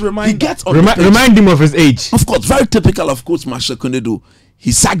boy. He gets on remind him of his age. Of course, very typical of Coach Marshall Konedu.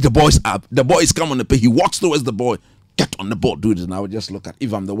 He sacked the boys up. The boys come on the pitch. He walks towards the boy. Get on the board, do this. And I would just look at,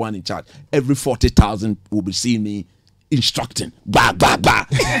 if I'm the one in charge, every 40,000 will be seeing me instructing. Bah, bah, bah.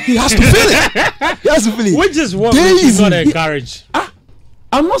 He has to feel it. He has to feel it. Which is what we should not encourage.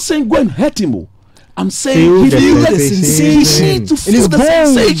 I'm not saying go and hurt him. I'm saying feel the sensation, to feel the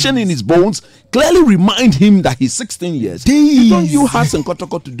sensation in his bones. Clearly remind him that he's 16 years. You Hassan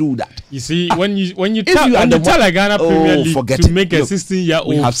Kotoko to do that. You see, when you tell a Ghana Premier League to make a 16-year-old,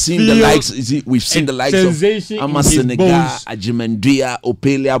 we have seen the likes. We've seen the likes of Ama Senega, Ajimendria,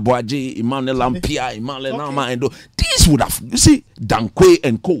 Opelia Boaji, Emmanuel Lampia, Emmanuel Nama, and these would have, you see, Dankwe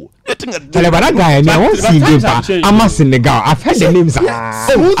and Co. That guy, I won't see him. Ama Senega. I've heard the names.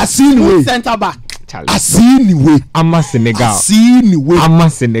 I seen way center back. I seen way. Ama Senega. Ama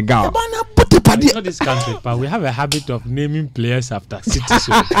Senega. Not this country, but we have a habit of naming players after cities.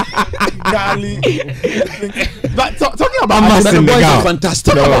 But talking about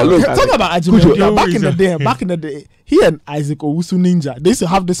fantastic. Talking about Ajimendria, back in the day, he and Isaac Owusu Ninja, they used to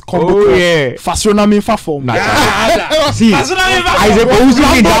have this combo. Fastronomy form. See, Isaac Owusu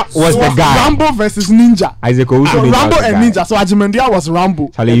Ninja was the guy. Rambo versus Ninja. Isaac Owusu Ninja. Rambo and Ninja. So Ajimendria was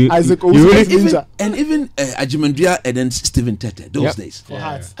Rambo. Isaac Owusu was Ninja. And even Ajimendria and then Stephen Tete, those days.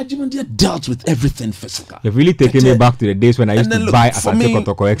 Ajimendria dealt with everything physical. You've really taken me back to the days when I used to buy Asante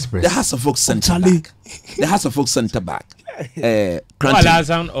Kotoko Express. The Hasselhoff centre back. The Hasselhoff centre back.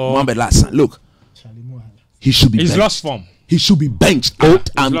 Mohamed Lassan. Look, he should be benched. He's lost form. He should be benched.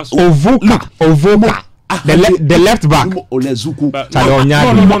 Ovoka. The left back. No.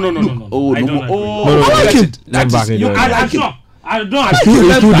 I like him. I don't.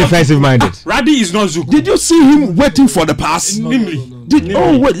 He's too defensive minded. Radi is not Zuku. Did you see him waiting for the pass? No.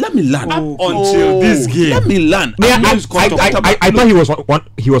 Wait, let me learn. Until this game. Let me learn. I thought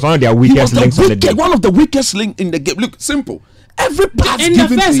he was one of their weakest links on the game. One of the weakest links in the game. Look, simple. Every pass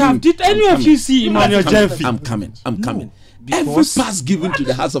given to him. Did any of you see Emmanuel Jemfi? I'm coming. Every pass given to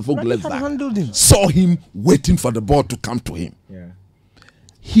the Hasselhoff left back saw him waiting for the ball to come to him.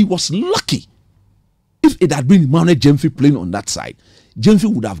 He was lucky. If it had been Emmanuel Jemfi playing on that side,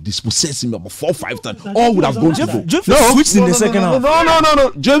 Jemfi would have dispossessed him about 4 or 5 times. All would have gone to go. Jemfi switched in the second half.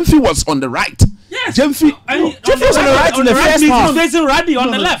 No. Jemfi was on the right. Yes. Jemfi was on the right in the first half. Facing Radi on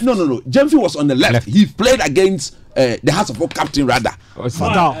the left. No. Jemfi was on the left. He played against the Hasselhoff captain Rada.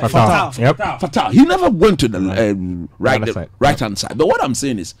 Fatal. He never went to the right hand side. But what I'm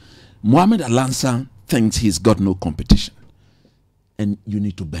saying is, Mohamed Alansan thinks he's got no competition, and you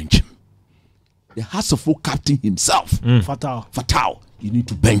need to bench him. The Hasselhoff captain himself, Fatal, you need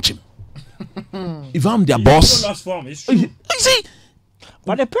to bench him. If I'm their boss, you see.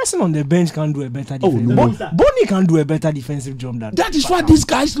 But the person on the bench can do a better defense. Bonnie can do a better defensive job than that. Is why these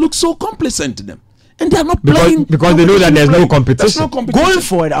guys look so complacent to them, and they are not playing because they know that there's no competition. Going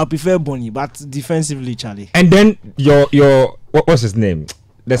forward, I prefer Bonnie, but defensively, Charlie. And then your what's his name?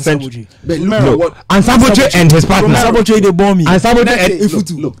 The century. Ansaboche and his partner. Ansaboche the bomb. Ansaboche and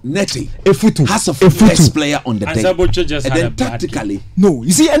Efutu. Look, Neti. Efutu has a best player on the day. Ansaboche just and then tactically. No,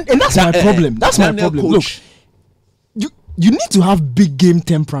 you see, and that's my problem. That's my problem. Look, you need to have big game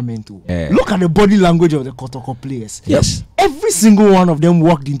temperament. Yeah. Look at the body language of the Kotoko players. Yes. Every single one of them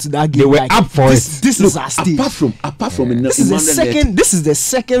walked into that game. They were up for this, it. This is our stage. Apart from This is the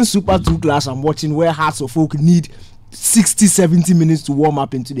second Super 2 class I'm watching where Hearts of Oak need 60-70 minutes to warm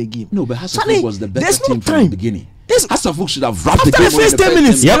up into the game. No, but Hearts of Oak was the better team from the beginning. Hearts of Oak should have wrapped after the game the first 10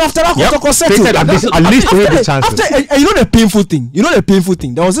 minutes. Yep. And after that, Kotoko settled. At least 3 chances. And you know the painful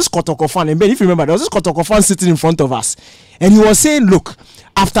thing? There was this Kotoko fan, and Ben, if you remember, there was this Kotoko fan sitting in front of us. And he was saying, look,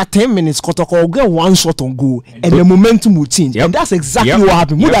 after 10 minutes, Kotoko will get one shot on goal, and the momentum will change. And that's exactly what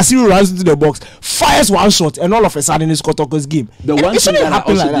happened. Mudasiru runs into the box, fires one shot, and all of a sudden it's Kotoko's game. The and one thing that I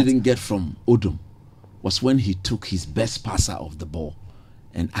also like didn't get from Odom was when he took his best passer off the ball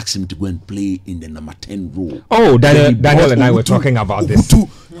and asked him to go and play in the number 10 role. Oh, Daniel and I were talking about this. Who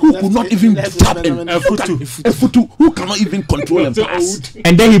could not even tap him? Who cannot even control and pass?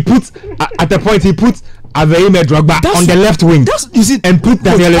 And then he put, at the point, he put Aveime Drogba on the left wing. And put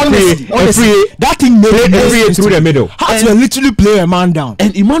Daniel Efri. That thing made Efri through the middle. How to literally play a man down.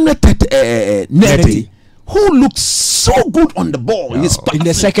 And Emmanuel Neti, who looked so good on the ball in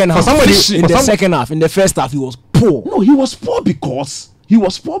the second half. In the first half, he was poor. No, he was poor because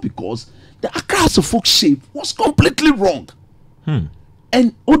the Accra Folk shape was completely wrong.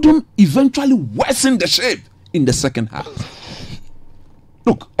 And Odom eventually worsened the shape in the second half.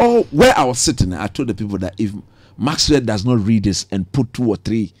 Look, where I was sitting, I told the people that if Maxwell does not read this and put 2 or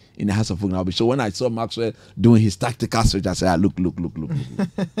 3 in the House of Folk, I'll be sure. When I saw Maxwell doing his tactical switch, I said, look.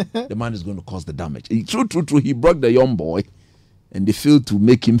 The man is going to cause the damage. True. He broke the young boy, and they failed to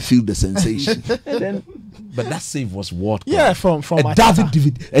make him feel the sensation. But that save was what? Yeah, from a David De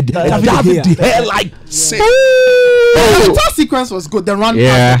Gea like save. The entire sequence was good. The run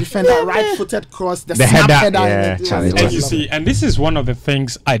past the defender, right-footed cross, the snap header. And you see, and this is one of the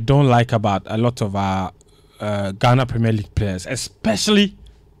things I don't like about a lot of our Ghana Premier League players, especially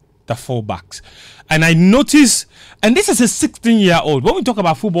the fullbacks. And I notice, and this is a 16-year-old. When we talk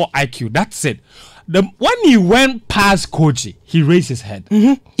about football IQ, that's it. When he went past Koji, he raised his head.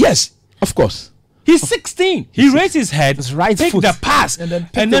 Yes, of course. He's 16. He raised his head, right take foot, the pass, and then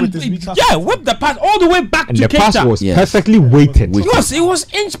whip the pass all the way back and to the pass Keita. was perfectly weighted. Yes, it was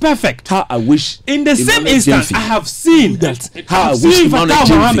inch perfect. How I wish in the same instance I have seen that. How I wish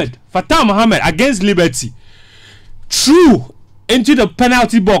Fatah Mohammed against Liberty through into the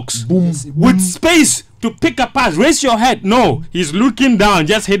penalty box with space to pick a pass. Raise your head. No, he's looking down.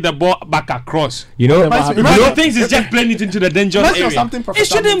 Just hit the ball back across. You know, things is just playing it into the dangerous area. It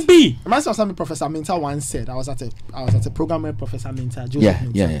shouldn't be. Reminds me of something Professor Minta once said. I was at a program where Professor Minta, Joseph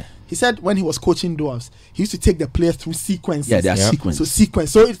Minta. He said when he was coaching Dwarves, he used to take the player through sequences. Yeah, they are sequence. So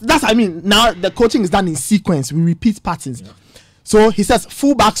sequence. So that's now the coaching is done in sequence. We repeat patterns. So he says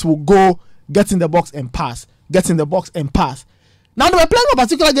fullbacks will go, get in the box and pass, get in the box and pass. Now they were playing a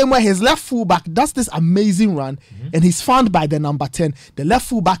particular game where his left fullback does this amazing run, and he's found by the number 10. The left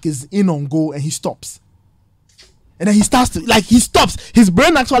fullback is in on goal, and he stops. And then he starts to he stops. His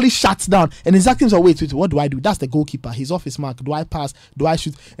brain actually shuts down, and he's asking himself, wait, what do I do? That's the goalkeeper. He's off his mark. Do I pass? Do I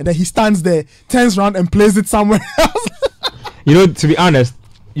shoot? And then he stands there, turns around, and plays it somewhere else. You know, to be honest,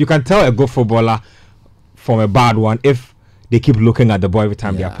 you can tell a good footballer from a bad one if they keep looking at the ball every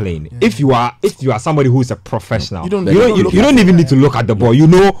time they are playing. If you are somebody who is a professional, you don't even need to look at the ball. You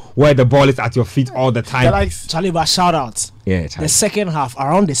know where the ball is at your feet all the time. Charlie, but shout out. Yeah, the second half,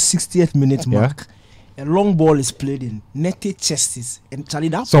 around the 60th minute mark, a long ball is played in netted chesties, and Charlie,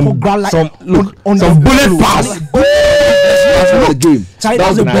 that some bullet pass. That's the game. Charlie,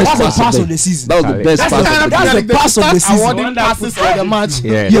 that's the pass of the season. That was the best pass. That's the pass of the season. Awarding passes for the match.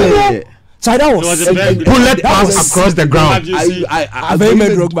 Yeah. So that was a bullet pass across the ground. I very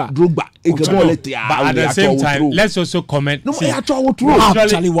Drogba. But at the same time, let's also comment. No, I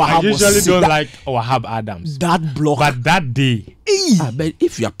usually don't like Wahab Adams. That block. But that day, but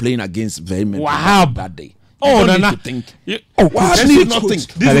if you are playing against Vehement Wahab that day, think. Wahab need not think.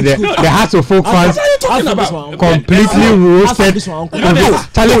 The Hearts of Folk fans completely roasted.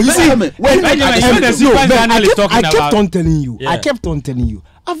 I kept on telling you.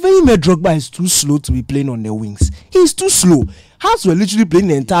 Aveime Drogba is too slow to be playing on the wings. He's too slow. Hearts were literally playing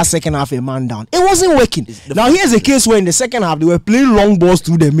the entire second half a man down. It wasn't working. Now here's a case where in the second half they were playing long balls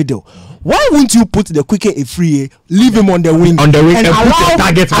through the middle. Why wouldn't you put the quicker a free, leave him on the wing, and allow the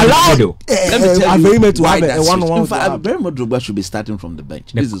target on the middle? Aveime to have a 1-on-1. In fact, Aveime Drogba should be starting from the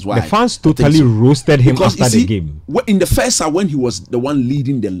bench. This is why the fans totally roasted him after the game. In the first half, when he was the one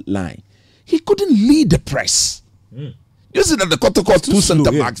leading the line, he couldn't lead the press. You see that the Kotoko two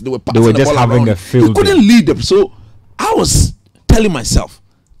centre backs, they were passing the ball around. He couldn't lead them. So I was telling myself,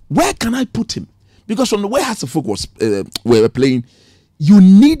 where can I put him? Because from the way Hasselhoff was were playing, you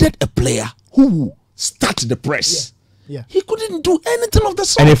needed a player who start the press. Yeah. He couldn't do anything of the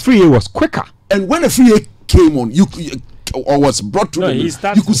sort. And the free was quicker. And when the free came on, or was brought to you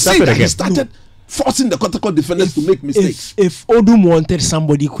could see that he started forcing the Kotoko defenders to make mistakes. If Odum wanted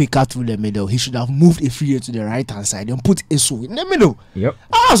somebody quicker through the middle, he should have moved a free to the right hand side and put Eso in the middle. Yep.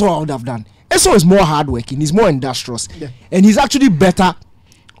 That's what I would have done. Eso is more hardworking, he's more industrious, and he's actually better.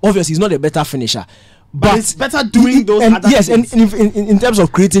 Obviously, he's not a better finisher. But it's better doing those other yes, things. and in terms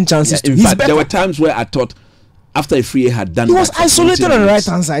of creating chances too, in fact, there were times where I thought after Ifrie had done he was isolated on the right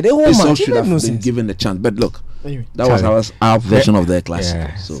hand side. The whole match should have been given the chance. But look, that was our version of their classic.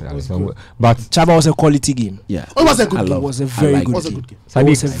 Yeah, so, but Chaba was a quality game. Yeah, it was a good game. It was a very good game. Sadiq, It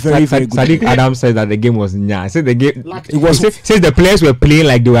was a very good Sadiq game. Adams said that the game was nya. I said the game. It was Says the players were playing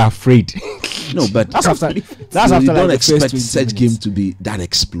like they were afraid. No, but that's after you like don't the expect first 20 such minutes. game to be that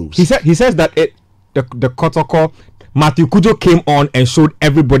explosive. He says that the Kotoko Matthew Kujo came on and showed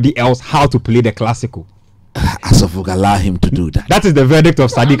everybody else how to play the classical. Hasselhoff allow him to do that. That is the verdict of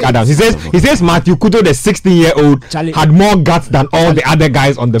Sadiq Adams. He says Matthew Kujo, the 16-year-old, had more guts than all the other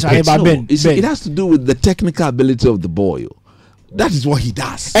guys on the pitch. No, it has to do with the technical ability of the boy. That is what he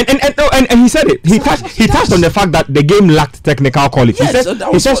does. And he said it. He touched on the fact that the game lacked technical quality. Yes,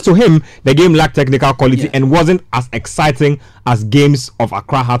 he says to him the game lacked technical quality and wasn't as exciting as games of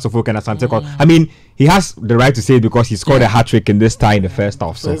Accra Hearts of Oak and Asante Kotoko. I mean, he has the right to say it because he scored a hat-trick in this tie in the first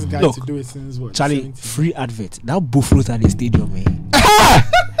half. So Look, to do it since what, Charlie, free advert. That buffalo at the stadium, man.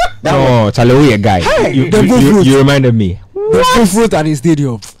 no, Charlie, we a guy. You reminded me. The buffalo at the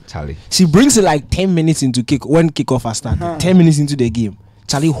stadium. Charlie. She brings it like 10 minutes into when kickoff has started. 10 minutes into the game.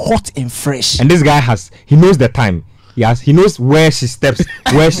 Charlie, hot and fresh. And this guy he knows the time. He knows where she steps,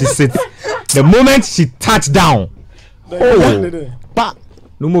 where she sits. The moment she touched down. But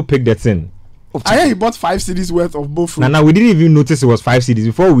no more pick that in. I heard he bought 5 CDs worth of both. Now we didn't even notice it was 5 CDs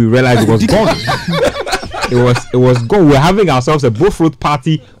before we realized it was gone. It was gone. We were having ourselves a Buff Road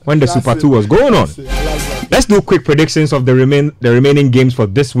party when the Super 2 was going on. Let's do quick predictions of the remaining games for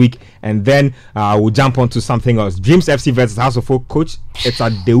this week, and then we'll jump on to something else. Dreams FC versus House of Folk. Coach, it's a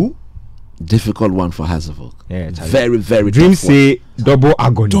Deu. Difficult one for Hasselhoff. Yeah, very, very. Dreams say double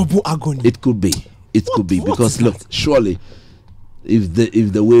agony. Double agony. It could be. It could be because look, surely, if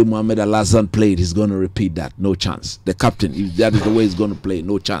the way Mohamed Al-Hassan played, he's going to repeat that. No chance. The captain, if that is the way he's going to play,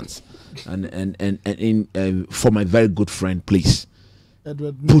 no chance. And for my very good friend, please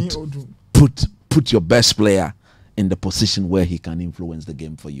put your best player in the position where he can influence the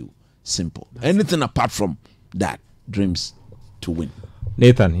game for you. Simple. Anything apart from that, Dreams to win.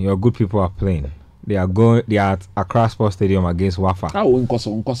 Nathan, your good people are playing. They are at Accra Sports Stadium against Wafa. Only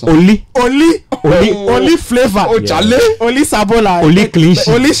flavor. Only Sabola. Only clean sheet.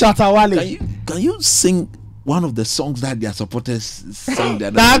 Only Shatawale. Can you sing one of the songs that their supporters sang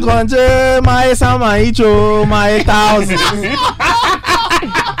there? My 1,000.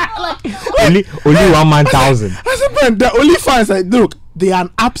 only 1 man 1,000. The only fans, look, they are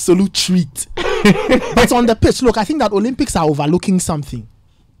an absolute treat. But on the pitch, look, I think that Olympics are overlooking something.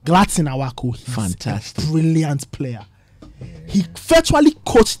 Gladson Awako, he's fantastic, a brilliant player. He virtually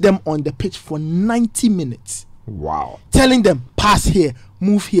coached them on the pitch for 90 minutes. Wow. Telling them, pass here,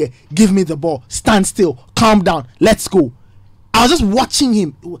 move here, give me the ball, stand still, calm down, let's go. I was just watching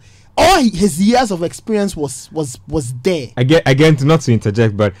him. All his years of experience was there. Again, not to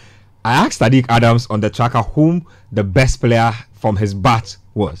interject, but I asked Sadiq Adams on the tracker whom the best player from his batch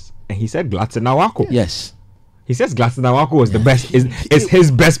was, and he said Gladson Awako. Yes. He says Gladson Awako was the best. Is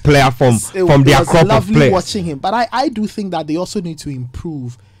his best player from their crop of players. Watching him, but I do think that they also need to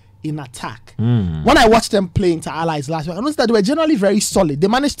improve in attack. When I watched them play into Allies last week, I noticed that they were generally very solid. They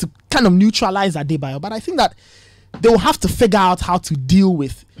managed to kind of neutralize Adebayo, but I think that they will have to figure out how to deal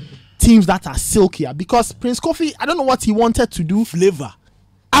with teams that are silkier, because Prince Kofi, I don't know what he wanted to do. Flavor.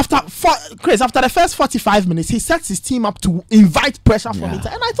 After the first 45 minutes, he sets his team up to invite pressure from it,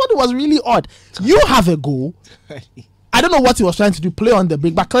 and I thought it was really odd. You have a goal. I don't know what he was trying to do, play on the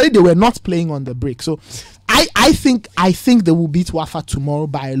break, but clearly they were not playing on the break. So I think they will beat Wafa tomorrow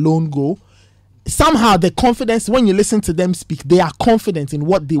by a lone goal. Somehow the confidence, when you listen to them speak, they are confident in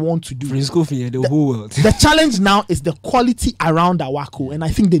what they want to do. The whole world. The challenge now is the quality around Awako, and I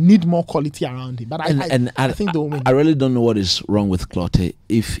think they need more quality around him. But I think they'll win. I really don't know what is wrong with Clote.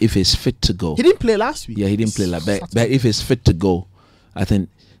 If he's fit to go, he didn't play last week. Yeah, he didn't play last week. But if he's fit to go, I think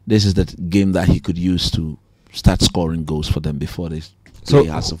this is the game that he could use to start scoring goals for them before they. So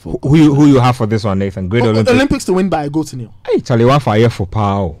who you have for this one, Nathan? Great Olympics to win by a goal to nil. Hey, Charlie, one fire for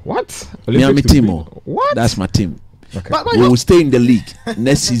power. What? Miami team. What? That's my team. we will stay in the league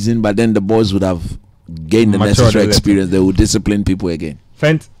next season, but then the boys would have gained the necessary experience. They will discipline people again.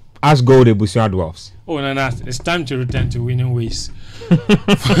 Fent, as goal the Busua Dwarfs. Oh, no, it's time to return to winning ways.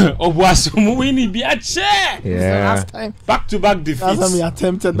 Winning be a chair. Yeah. Back-to-back defeats. Last time we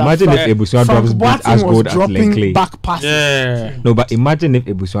attempted that. Imagine if Busua Dwarfs beat as good at Linkley. Back passes. Yeah. No, but imagine if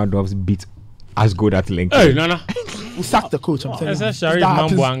Busua Dwarfs beat as good at Linkley. Hey, no. We'll sack the coach. I'm telling you. Sharif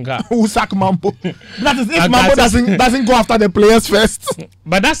Mambo Anga. We'll sack Mambo. That is if Mambo doesn't go after the players first.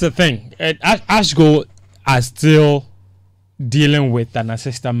 But that's the thing. Ashgo are still dealing with an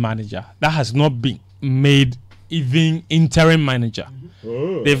assistant manager that has not been made even interim manager.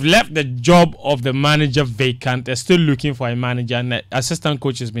 They've left the job of the manager vacant. They're still looking for a manager, and the assistant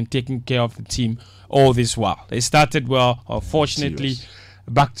coach has been taking care of the team all this while. They started well. Unfortunately,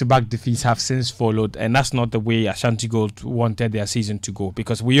 back-to-back defeats have since followed, and that's not the way Ashanti Gold wanted their season to go,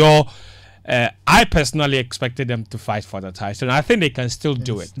 because we all I personally expected them to fight for the title, and I think they can still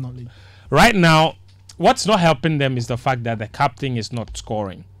do it. Right now, what's not helping them is the fact that the captain is not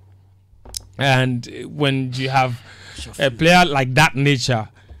scoring. And when you have a player like that nature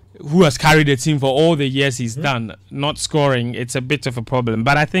who has carried the team for all the years he's done, not scoring, it's a bit of a problem.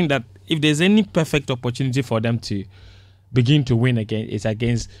 But I think that if there's any perfect opportunity for them to begin to win again, it's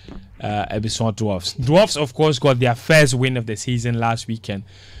against Ebiswan Dwarfs. Dwarfs, of course, got their first win of the season last weekend.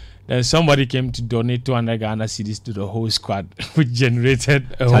 Then somebody came to donate 200 Ghana cedis to the whole squad, which generated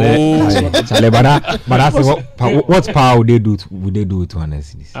a whole... But what power would they do with 200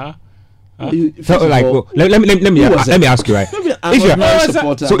 cedis? So like, let me ask you, right?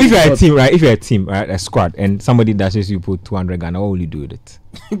 If you're a team, right? If you're a team, right, a squad, and somebody dashes you put 200 Ghana, what will you do with it?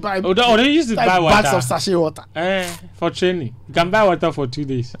 They used to buy water. Bags of sachet water. For training. You can buy water for 2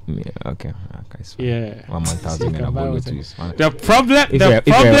 days. Yeah, okay. Yeah. 1,000 Ghana. The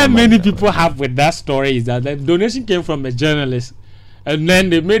problem many people have with that story is that the donation came from a journalist, and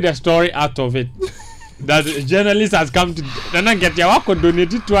then they made a story out of it. That a journalist has come to then get your work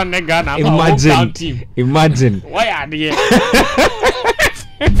donated to an Ghana. Imagine. Why are they?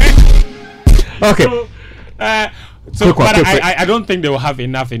 Okay. I don't think they will have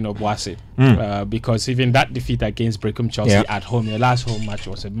enough in Obuasi because even that defeat against Brecum Chelsea at home, the last home match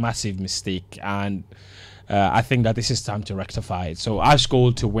was a massive mistake, and I think that this is time to rectify it. So Ash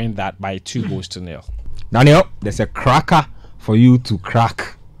Gold to win that by 2-0. Daniel, there's a cracker for you to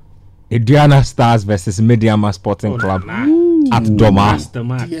crack. Adriana Stars versus Mediama Sporting Club at Doma.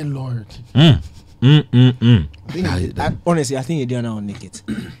 Dear Lord. Honestly, I think Adriana will nick it.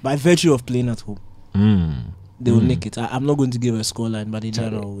 By virtue of playing at home. They will nick it. I'm not going to give a scoreline, but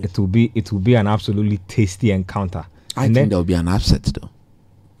Adriana will win. It will be an absolutely tasty encounter. I think there will be an upset though.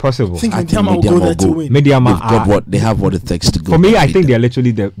 Possible. I think Mediama will go there to win. Mediama they have what it takes to go. For me, I think they're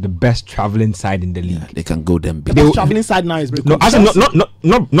literally the best traveling side in the league. Yeah, they can go them big. The best traveling side now is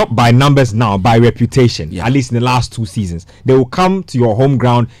not by numbers now, by reputation. At least in the last 2 seasons, they will come to your home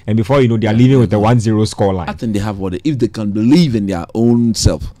ground, and before you know, they are leaving with a 1-0 scoreline. I think they have if they can believe in their own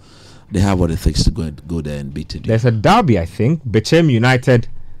self, they have what it takes to go there and beat it. There's a derby, I think, Bechem United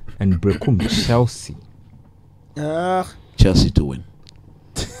and Brecum Chelsea. Chelsea to win.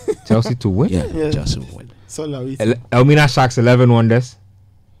 Chelsea to win? Yeah. Chelsea will win. So Elmina Sharks 11 Wonders.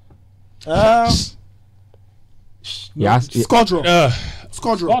 Score draw.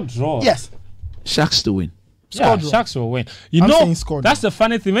 Yes. Sharks to win. Sharks will win. You know, that's the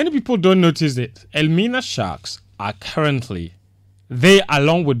funny thing. Many people don't notice it. Elmina Sharks are currently, they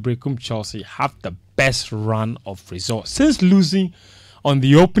along with Brecum Chelsea, have the best run of results. Since losing on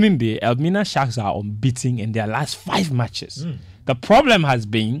the opening day, Elmina Sharks are unbeaten in their last 5 matches. The problem has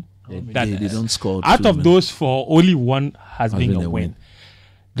been that they don't score out of those 4, only 1 has been a win.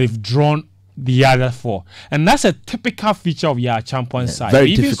 They've drawn the other 4, and that's a typical feature of your champion side.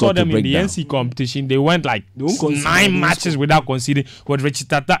 We even saw them in the NC competition. They went like 9 matches without conceding with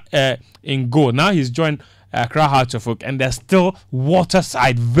Richitata in goal. Now he's joined Accra Hearts of Oak, and they're still water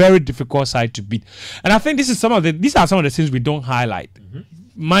side, very difficult side to beat. And I think these are some of the things we don't highlight.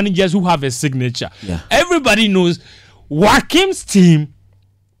 Managers who have a signature. Everybody knows Wakim's team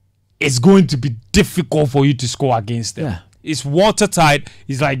is going to be difficult for you to score against them. It's watertight.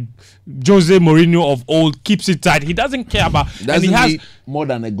 He's like Jose Mourinho of old, keeps it tight. He doesn't care about... and he has more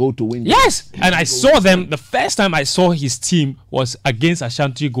than a goal to win. Yes, and I saw them, the first time I saw his team was against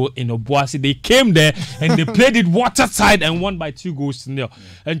Ashanti Gold in Obuasi. They came there and they played it watertight and won by 2-0.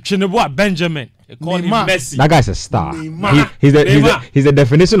 And Chineboa Benjamin, they called him Messi. That guy's a star. He's the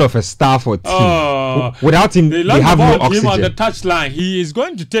definition of a star for a team. Without him, they have no oxygen. Him on the touchline. He is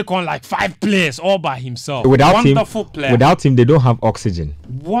going to take on like 5 players all by himself. Without him, they don't have oxygen.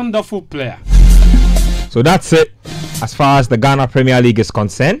 Wonderful player. So that's it. as far as the Ghana Premier League is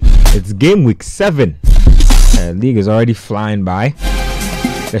concerned. It's game week 7. League is already flying by.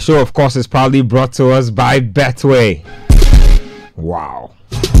 The show, of course, is proudly brought to us by Betway. Wow.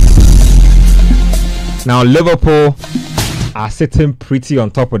 Now, Liverpool are sitting pretty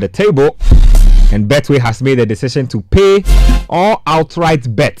on top of the table, and Betway has made a decision to pay all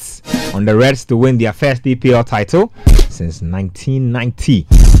outright bets on the Reds to win their first EPL title since 1990.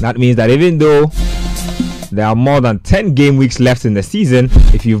 That means that even though there are more than 10 game weeks left in the season,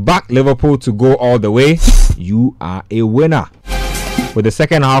 if you've backed Liverpool to go all the way, you are a winner. With the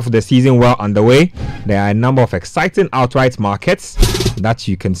second half of the season well underway, there are a number of exciting outright markets that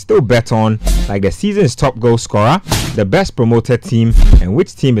you can still bet on, like the season's top goal scorer, the best promoted team, and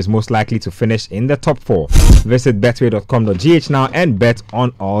which team is most likely to finish in the top 4. Visit betway.com.gh now and bet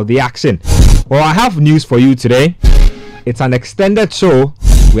on all the action. Well, I have news for you today. It's an extended show.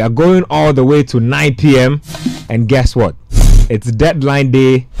 We are going all the way to 9 p.m. and guess what? It's deadline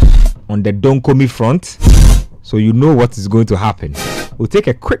day on the Donkomi front, so you know what is going to happen. We'll take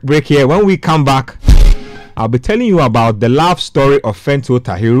a quick break here. When we come back, I'll be telling you about the love story of Fento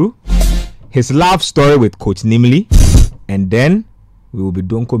Tahiru, his love story with Coach Nimli, and then we will be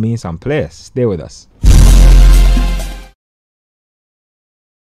Donkomiing some players. Stay with us.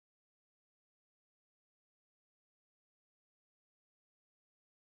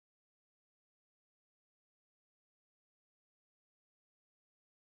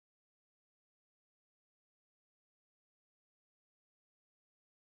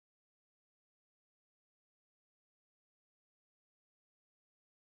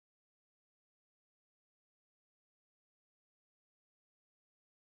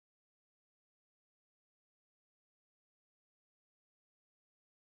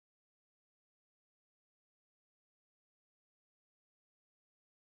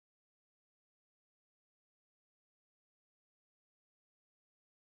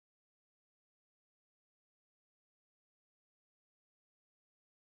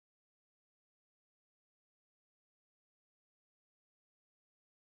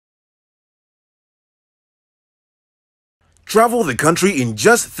 Travel the country in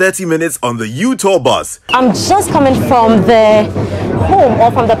just 30 minutes on the U-Tour bus. I'm just coming from the home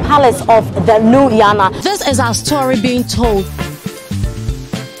or from the palace of the new Yana. This is our story being told.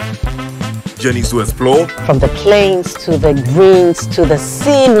 Journeys to explore. From the plains to the greens to the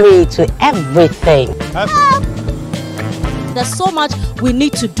scenery to everything. There's so much we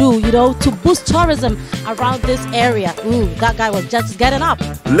need to do, to boost tourism around this area. Ooh, that guy was just getting up.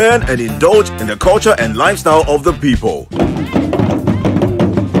 Learn and indulge in the culture and lifestyle of the people.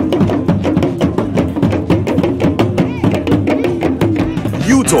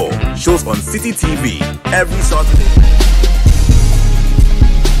 U-Tour shows on Citi TV every Saturday.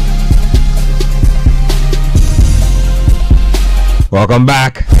 Welcome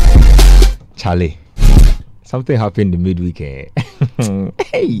back. Charlie, something happened in midweek.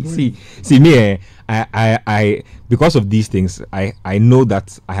 Hey, see me. I because of these things, I know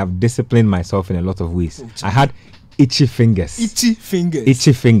that I have disciplined myself in a lot of ways. I had itchy fingers,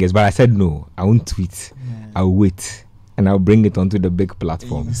 but I said no, I won't tweet. I'll wait and I'll bring it onto the big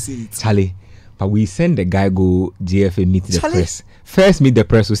platform. Charlie, but we send the guy go JFA meet the press. First meet the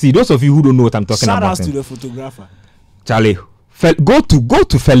press. So see, those of you who don't know what I'm talking about. Shout out to the photographer. Charlie, go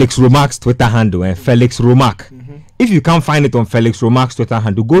to Felix Romak's Twitter handle and Felix Romak. If you can't find it on Felix Romak's Twitter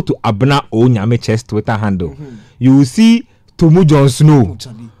handle, go to Abna Onyameche's Twitter handle. You will see Tumu Jon Snow.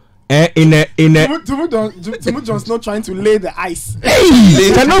 Tumu Jon Snow trying to lay the ice.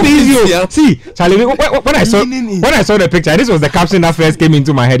 Hey, cannot be easy. See, Charlie, when I saw the picture, this was the caption that first came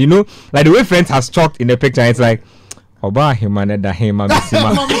into my head. Like the way friends has chalked in the picture, it's like Oba Himaneda Hema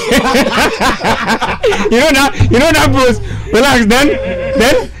Misima. You know that pose. Relax. Then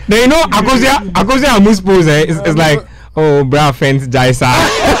Akosia Amus pose. It's like, oh, bra friends Jaisa.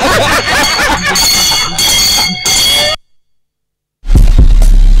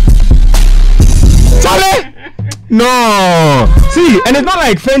 Charlie! No. See, and it's not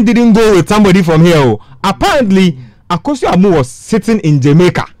like friend didn't go with somebody from here. Apparently, Akosia Amu was sitting in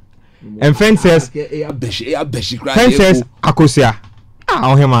Jamaica. And friend says, Akosia.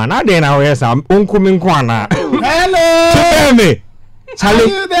 Oh, him man. Now then, I hear I'm uncoming kwana. Hello. Tell me, Charlie. Are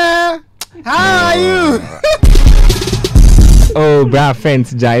you there? How are you? Oh, bra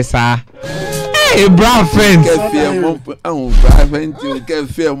friends, Jaisa. Hey, bra friends. What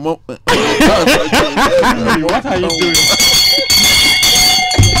are you doing?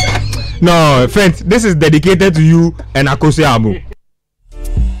 No, friends, this is dedicated to you and Akosia Amu.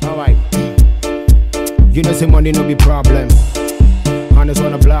 Alright. You know, say money no be problem. Honest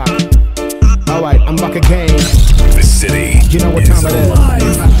on the block. Alright, I'm back again. you know what time it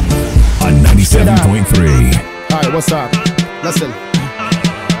is? On 97.3. Alright, what's up? Listen.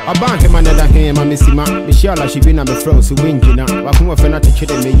 A bank man that him and Missy Ma, Michelle, she been a me froze to win, you know. Wakuma Fena to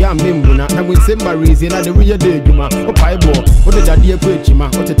chill me, Yam Mimbuna, and with Simba reason at the real day, Juma, or Piebo, what did that dear Quitchima,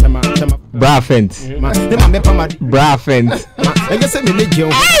 what a Tama, Brafent. Brafent. I guess I'm in the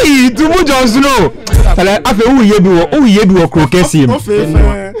jail. Hey, too much Johnson. I feel who you do a croquet.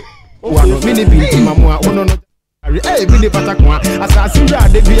 Mini beat, Mamma, hey, Billy Patakwa, assassin,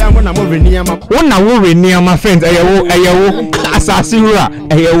 they be a one I'm over near my one hour near my friends. Assassin,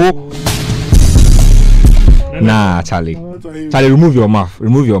 nah, Charlie. Charlie, remove your mouth.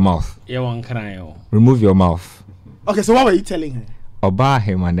 Remove your mouth. Remove your mouth. Okay, so what were you telling her? Oba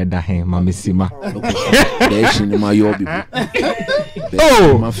him and neda him, Mamisima. Oh, okay,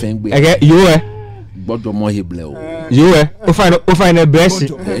 you eh? You eh? Find a best.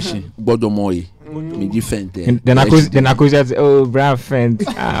 Me different. Then I could say, oh, brave friends,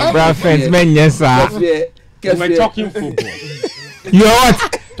 man, yes, sir. We're talking football. You know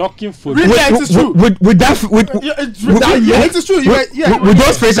what? Talking football. With that, it is true. With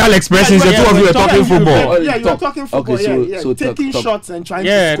those facial expressions, the two of you are talking football. Yeah, you're talking football. Okay, so taking shots and trying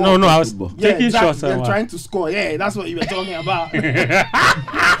to score. No, I was taking shots and trying to score. Yeah, that's what you were talking about.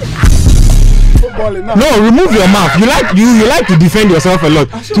 No, remove your mouth. You like to defend yourself a lot.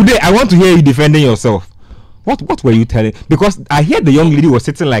 Today, I want to hear you defending yourself. What were you telling? Because I heard the young lady was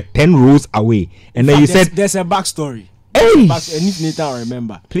sitting like 10 rows away, and then you said there's a backstory. Hey, and if Nathan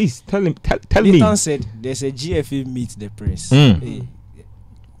remember, please tell me. Nathan said there's a GFA meet the press. Hey,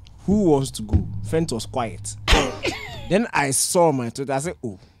 who wants to go? Fent was quiet. Then I saw my Twitter. I said,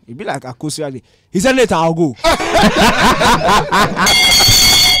 "Oh, it'd be like Akosia." He said, "Later, I'll go."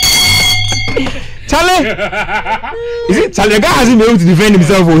 Charlie, is it Charlie? The guy hasn't been able to defend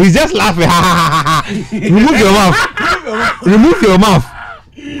himself. Oh, he's just laughing. Remove your mouth. Remove your mouth.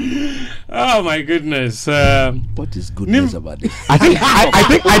 Oh my goodness! What is goodness about this? I think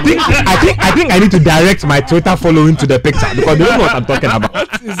I need to direct my Twitter following to the picture because they don't know what I'm talking about.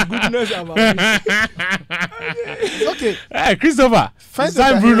 What is goodness about this? Okay. Hey, Christopher.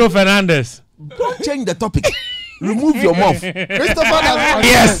 Sign Bruno Fernandes. Don't change the topic. Remove your mouth. Christopher,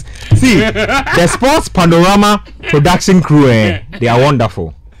 yes. See, the Sports Panorama production crew, they are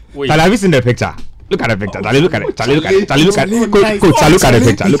wonderful. Have you seen the picture? Look at the picture. Charlie, look at it. Charlie, look at it. Charlie, look at it. Coach, look at the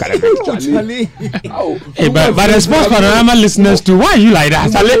picture. Look at the picture. Hey, but the Sports Panorama listeners too, why are you like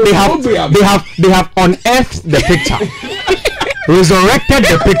that? Charlie, they have unearthed the picture. Resurrected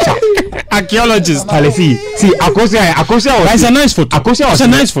the picture. Archaeologists. Charlie, see, Akosia was. That's a nice photo.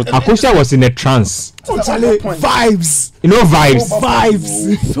 Akosia was in a trance. Oh, Charlie, vibes. You know vibes.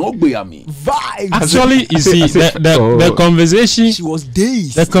 Actually, you see, the conversation. She was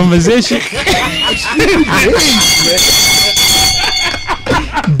dazed. The conversation.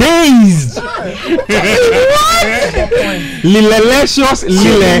 Dazed. Lilelicious.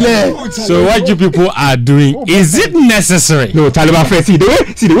 So what you people are doing, is it necessary? No, Taliban friend. See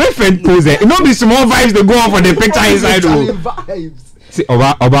the way friend pose it. You know the small vibes they go on for the picture inside. See,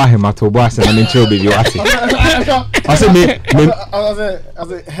 Oba Hematobo as an intro baby. I say,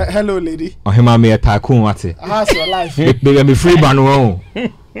 hello, lady. Oh, him me a tycoon. What's it? How's your life? Baby, me free banu.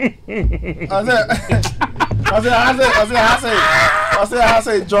 I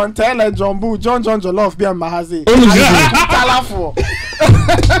say, John Taylor, John Boo, John Jollof, be a Mahazi.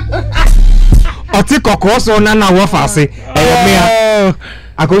 Oti kokoso na wafase.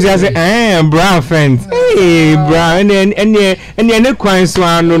 Akosia say, brown friends. Hey, brown, and kwan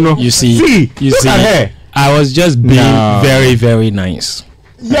so no. You see, I was just being very, very nice.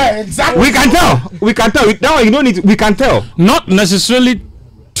 Yeah, exactly. We can tell. No, you don't need to, we can tell. Not necessarily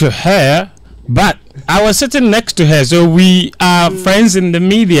to her, but I was sitting next to her, so we are friends in the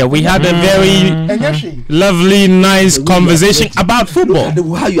media. We had a very lovely, nice conversation about football. Look at the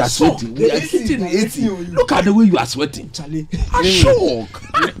way you are sweating. Look at the way you are sweating. I'm shocked.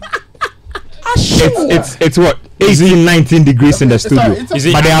 It's what 18, 19 degrees in the studio,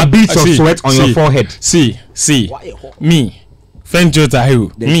 but there are beads of sweat on your forehead. See, me. Fenjota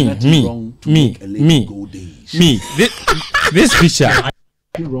who? Me. This picture.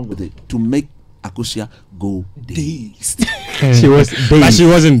 Nothing wrong with it to make Akosia go dazed. She was dazed, but she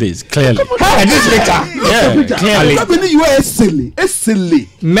wasn't dazed. Clearly, this picture. Yeah, clearly. You are silly. It's silly.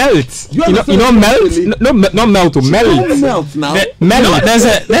 Melt. You know melt. Not melt. To melt. Melt now. Melt.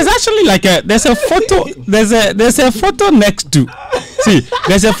 There's actually like there's a photo. There's a photo next to. See,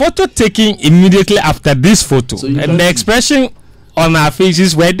 there's a photo taken immediately after this photo, and the expression on our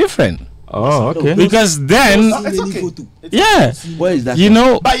faces were different. Oh, okay. Because then, it's okay. Yeah, where is that? You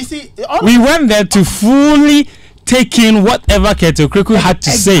know, but you see, we went there to fully taking whatever Kotoko had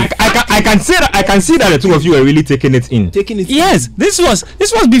to say. I can say that. I can see that the two of you are really taking it in. Yes, this was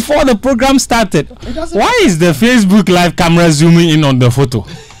before the program started. Why is the Facebook live camera zooming in on the photo?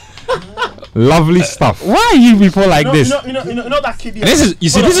 Lovely stuff. Why are you people like this? You know that Kidian.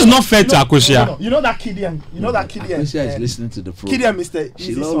 This is not fair to Akosia. You know that Kidian. Akosia is listening to the program. Kidian, Mr.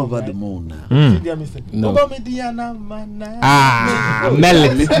 She all over the moon now. Kidian, Mr. No.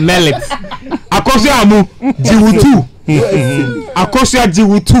 Mellet. Akosia Amu Jiwutu. Akosia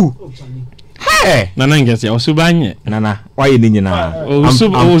Jiwutu. Hey, Nana ngesi osubanye. Nana, why you doing now?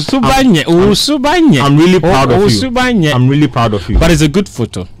 Osubanye. I'm really proud of you. I'm really proud of you. But it's a good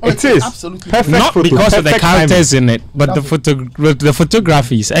photo. It is absolutely perfect. Not photo, because of the characters timing. in it, but the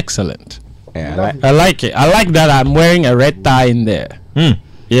photography is excellent. Yeah, I like it. I like that I'm wearing a red tie in there.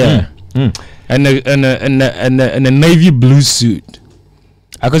 Yeah. And a navy blue suit.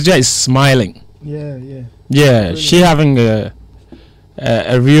 Akosia is smiling. Yeah, she having a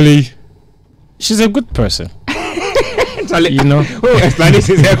really. She's a good person. You know,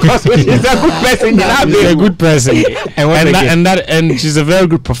 she's a good person. She's a good person, and she's a very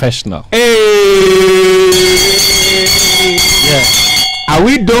good professional. Yeah. Are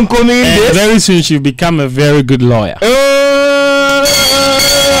we Donkomi in this? Very soon she'll become a very good lawyer.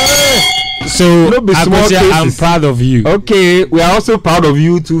 So Akosia, I'm proud of you. Okay, we are also proud of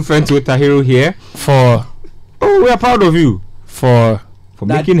you too, friend Twitter hero here. We are proud of you for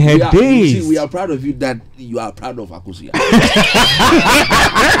making her days. We are proud of you that you are proud of Akosia.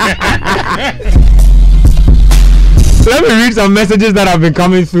 Let me read some messages that have been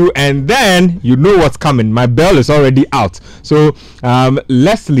coming through, and then you know what's coming. My bell is already out. So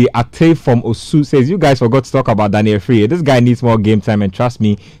Leslie Ate from Osu says, you guys forgot to talk about Daniel Free. This guy needs more game time, and trust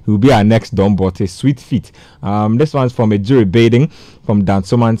me, he will be our next Don Bote. Sweet feet. This one's from a jury Bading from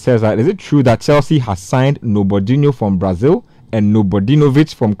Dansoman. Says that, is it true that Chelsea has signed Nobodinho from Brazil and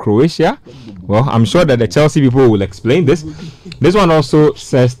Nobodinovic from Croatia? Well, I'm sure that the Chelsea people will explain this. This one also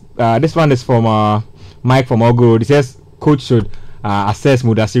says, this one is from Mike from Ogo. He says coach should assess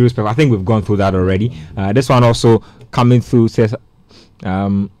Mudasir's prep. I think we've gone through that already. This one also coming through says,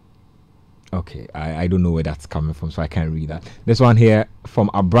 okay, I don't know where that's coming from, so I can't read that. This one here from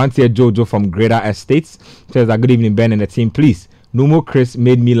Abrantia Jojo from Greater Estates says that, good evening, Ben and the team. Please, Numo Chris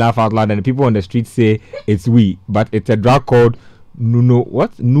made me laugh out loud, and the people on the street say it's we, but it's a drug called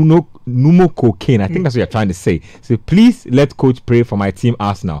Numo cocaine. I think that's what you're trying to say. So please let coach pray for my team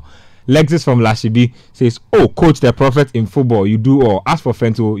Arsenal. Lexus from Lashibi says, oh, coach, the prophet in football, you do all. As for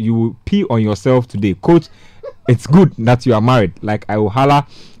Fento, you will pee on yourself today. Coach, it's good that you are married. Like, I will holla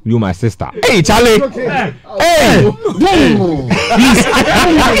you, my sister. Hey, Charlie. Hey. Please.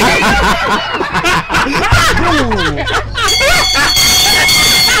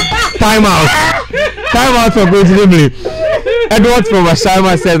 Time out for Coach Nimley. Edward from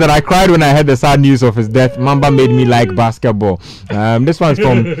Ashima said that I cried when I heard the sad news of his death. Mamba made me like basketball. This one's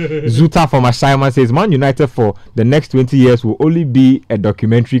from Zuta from Ashima says, Man United for the next 20 years will only be a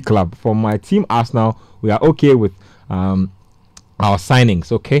documentary club. For my team Arsenal, we are okay with our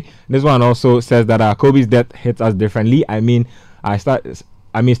signings. Okay. This one also says that Kobe's death hits us differently. Starting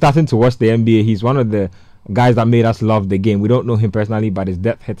to watch the NBA, he's one of the guys that made us love the game. We don't know him personally, but his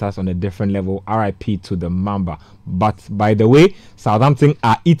death hits us on a different level. RIP to the Mamba. But by the way, Southampton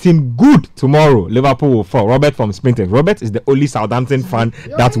are eating good tomorrow. Liverpool will fall. Robert from Sprinter. Robert is the only Southampton fan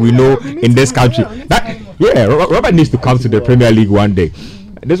that we know in this country. Robert needs to come to the Premier League one day.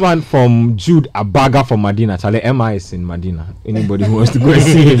 This one from Jude Abaga from Medina. Charlie, MI is in Medina. Anybody who wants to go and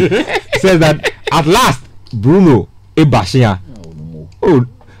see him says that at last Bruno Ebashia.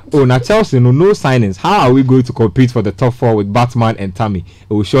 Oh, now Chelsea, no signings. How are we going to compete for the top four with Batman and Tammy?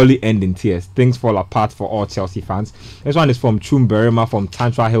 It will surely end in tears. Things fall apart for all Chelsea fans. This one is from Chum Berima from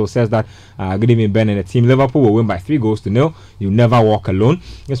Tantra Hill. Says that, good evening, Ben and the team. Liverpool will win by 3-0. You never walk alone.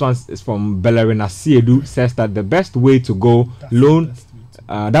 This one is from Bellarina Siedu. Says that the best way to go loan.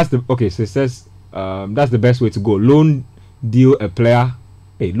 That's the best way to go. Loan deal a player.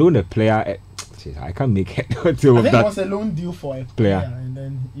 Loan a player. I can't make it. I think it was a loan deal for a player, and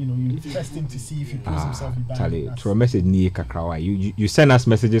then you test him to see if he proves himself. Through a message, you send us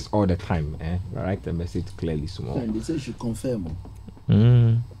messages all the time. Write the message clearly small. And they say you should confirm.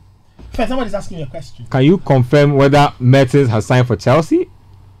 Somebody's asking you a question. Can you confirm whether Mertens has signed for Chelsea?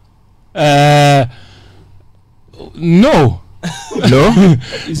 No. No.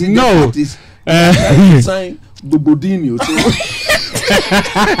 No. Sign Bobodinho.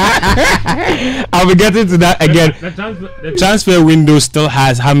 I'll be getting to that again. The transfer window still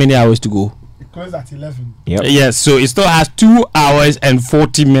has how many hours to go? It closed at 11. Yes, so it still has 2 hours and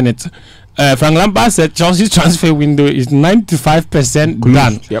 40 minutes Frank Lampard said Chelsea's transfer window is 95%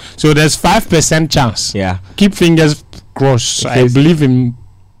 done. Yep. So there's 5% chance. Yeah. Keep fingers crossed. I believe in.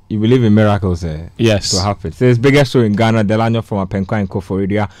 You believe in miracles, Yes. To happen. Says biggest show in Ghana, Delano from Apenkwa and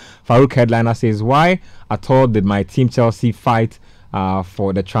Koforidia. Farouk headliner says, why at all did my team Chelsea fight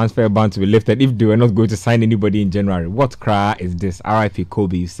for the transfer ban to be lifted if they were not going to sign anybody in January? What cry is this? RIP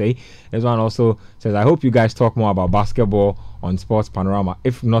Kobe, you say. This one also says, I hope you guys talk more about basketball on Sports Panorama,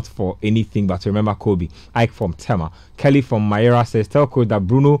 if not for anything but to remember Kobe. Ike from Tema. Kelly from Mayera says, tell coach that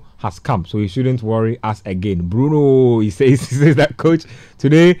Bruno has come, so he shouldn't worry us again. Bruno, he says that, coach,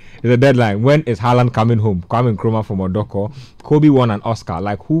 today is the deadline. When is Haaland coming home? Kwame Nkrumah from Odoko. Kobe won an Oscar.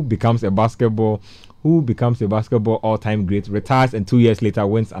 Like, who becomes a basketball all-time great, retires, and 2 years later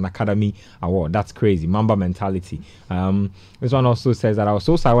wins an Academy Award? That's crazy. Mamba mentality. This one also says that I was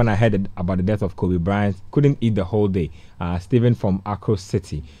so sad when I heard about the death of Kobe Bryant. Couldn't eat the whole day. Stephen from Accra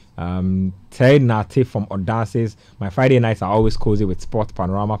City. Ted Nate from Odan says, my Friday nights are always cozy with Sport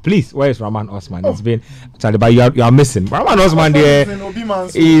Panorama. Please, where is Rahman Osman? It's been Charlie, but you are missing. Rahman Osman there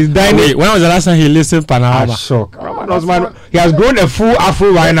is dying. Wait, when was the last time he listened Panorama? Shock. Rahman Osman, he has grown a full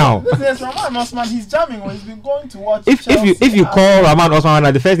afro right now. This is Rahman Osman. He's jamming. He's been going to watch. If you call Rahman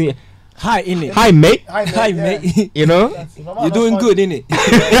Osman, the first thing. Hi, innit? Hi, mate. Hi, mate. You know? You're doing good, innit?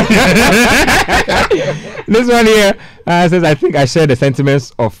 This one here says, I think I share the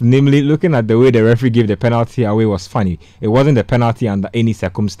sentiments of, namely, looking at the way the referee gave the penalty away was funny. It wasn't a penalty under any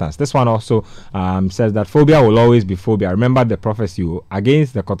circumstance. This one also says that phobia will always be phobia. Remember the prophecy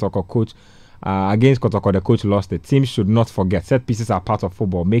against the Kotoko coach. Against Kotoko, the coach lost. The team should not forget. Set pieces are part of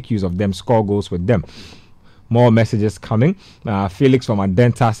football. Make use of them. Score goals with them. More messages coming. Felix from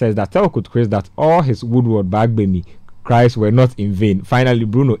Adenta says that tell Coach Chris that all his Woodward Bagbemi cries were not in vain. Finally,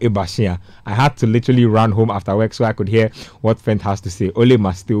 Bruno Ebashia. I had to literally run home after work so I could hear what Fent has to say. Ole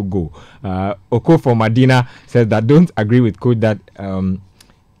must still go. Oko from Medina says that don't agree with Coach that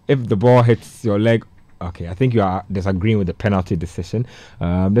if the ball hits your leg. Okay, I think you are disagreeing with the penalty decision.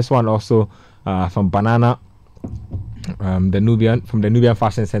 This one also from Banana. The Nubian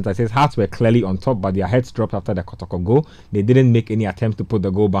Fashion Center says Hearts were clearly on top, but their heads dropped after the Kotoko goal. They didn't make any attempt to put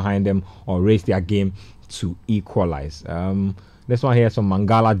the goal behind them or raise their game to equalize. This one here is from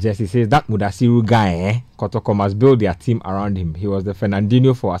Mangala Jesse says that Mudasiru guy, Kotoko must build their team around him. He was the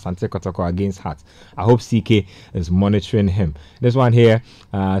Fernandinho for Asante Kotoko against Hearts. I hope CK is monitoring him. This one here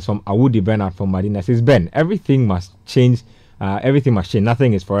is from Awudi Bernard from Madina says, Ben, everything must change.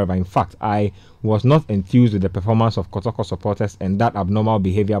 Nothing is forever. In fact, I was not enthused with the performance of Kotoko supporters, and that abnormal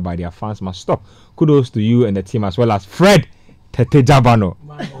behavior by their fans must stop. Kudos to you and the team, as well as Fred Tete Jabano.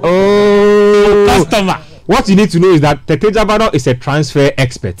 Customer. What you need to know is that Tete Jabano is a transfer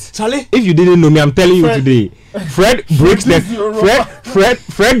expert. Charlie, if you didn't know me, I'm telling you today. Fred breaks the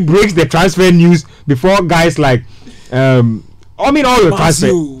Fred breaks the transfer news before guys like all the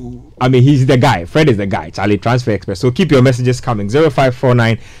transfer. He's the guy. Fred is the guy. Charlie, transfer expert. So keep your messages coming.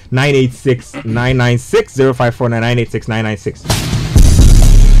 0549 986 996. 0549 986 996.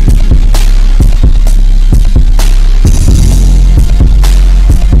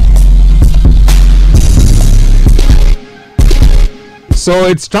 So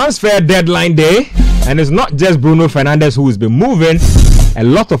it's transfer deadline day, and it's not just Bruno Fernandes who's been moving. A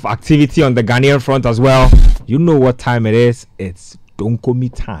lot of activity on the Ghanaian front as well. You know what time it is. It's Donkomi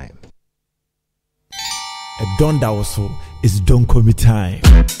time. Donda also is Donkomi time.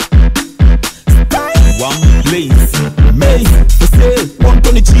 One place, May, say, one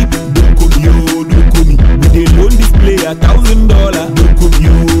Tony cheap, Donkomi, yo, Donkomi. We dey loan this player $1,000, Donkomi,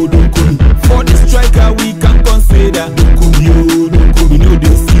 yo, Donkomi. For the striker, we can consider Donkomi, yo, Donkomi. No,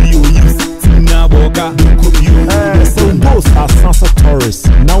 they see you use Tina Boka, Donkomi, yo. So goals are transfer tourists.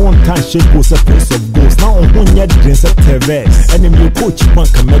 Now one can shake goals a place of goals. Now on one yard drinks a TVs. And then you coach one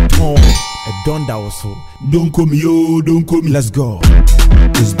can make home. Donda also. Donkomi, yo, Donkomi. Let's go.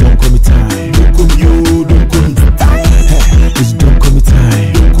 It's Donkomi time. Donkomi, yo, Donkomi. It's Donkomi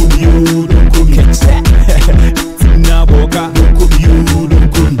time. Donkomi, yo, Donkomi. Catch that. Tina Boka. Donkomi, yo,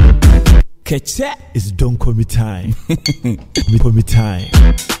 Donkomi. Catch that. It's Donkomi time. Donkomi time.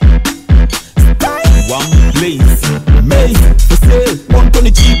 One place, May, say, one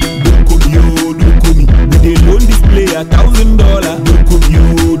Tony cheap, Donkomi, yo, Donkomi. We dey loan this player $1,000, Donkomi,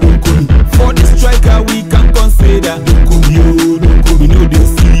 yo, Donkomi. For the striker, we can consider Donkomi, yo, Donkomi. No, they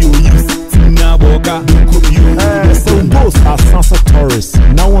see you use Tina Boka, Donkomi, yo. So goals are transfer tourists.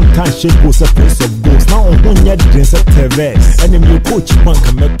 Now one can shake goals a place of goals. Now on one yard drinks a TVs. And then you coach one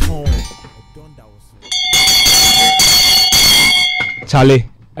can make home. Charlie,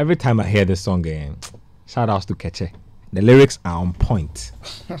 every time I hear this song, shout outs to Keche. The lyrics are on point.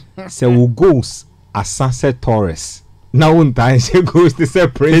 So we goes as Sunset Taurus. Now one time she goes to say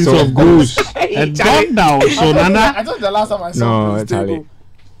Prince of Goose. And don't now. So Nana. I thought the last time I saw Prince Charlie. Table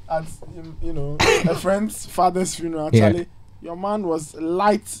at a friend's father's funeral, Charlie. Your man was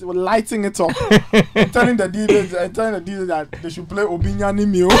lighting it up, telling the DJs that they should play Obinyani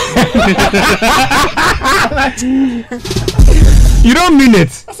Mio. You don't mean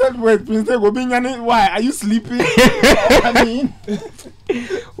it. I said, wait, Prince Obinyani, why? Are you sleeping? I mean,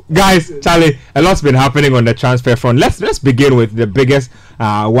 guys, Charlie, a lot's been happening on the transfer front. Let's begin with the biggest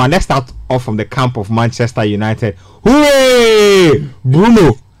one. Let's start off from the camp of Manchester United. Hooray!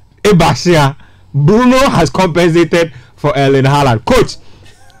 Bruno Ebashia. Bruno has compensated for Erling Haaland. Coach,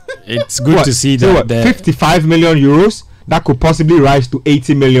 it's good to see that 55 million euros that could possibly rise to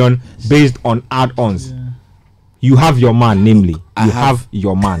 80 million based on add-ons. Yeah. You have your man, namely. You have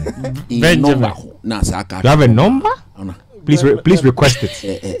your man. Benjamin. You have a number? Please request it.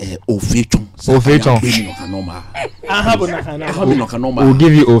 Ofechon. We'll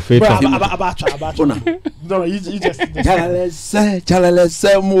give you Ofechon. No, you just.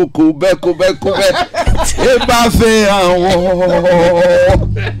 Chalalese mu kube. Ebafe anwo.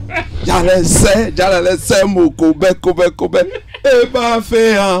 Chalalese mu kube.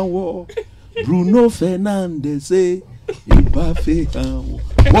 Ebafe anwo. Bruno Fernandes Ebafe anwo.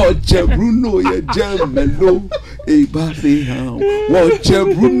 Watch Bruno ye jemelo Ebafe anwo. Watch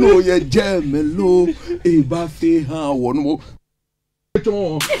Bruno ye jemelo Ebafe anwo.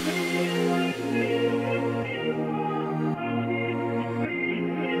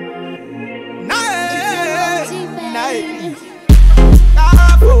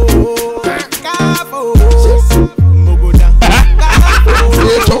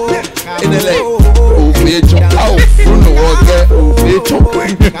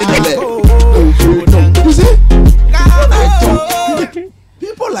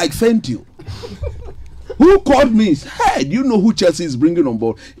 People like Fentio who called me, hey, do you know who Chelsea is bringing on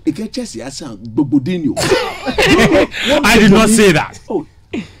board? Chelsea has Bobodinho. I did not say that. Oh,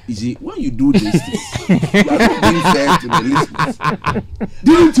 you see, when you do this, you are not being fair to the listeners.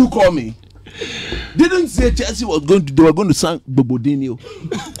 Didn't you call me? Didn't say Chelsea was going to sign Bobodinho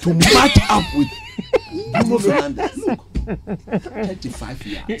to match up with Bruno Fernandes. Look, 35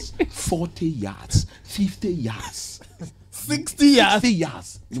 yards, 40 yards, 50 yards, 60 yards. 60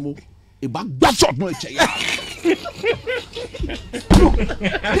 yards. You know, a back shot, no yard. Look,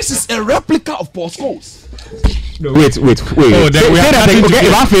 this is a replica of Paul Scholes. No, wait. Oh, then we have nothing to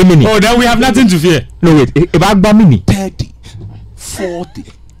fear. Oh, then we have nothing to fear. No, wait. 30, 40,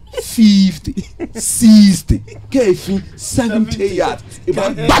 50, 60, 70 yards.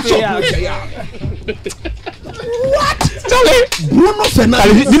 Back shot, no yard. What? Charlie, Bruno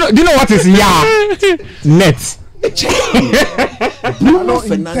Fernandes. Do you know what is yard? Net. Bruno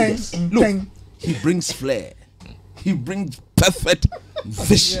Fernandes. Look, he brings flair. He brings perfect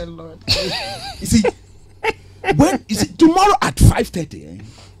vision. You see, tomorrow at 5:30,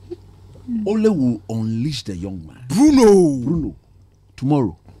 Ole will unleash the young man. Bruno.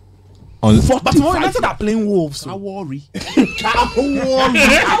 Tomorrow. But tomorrow United are playing Wolves. Can't worry.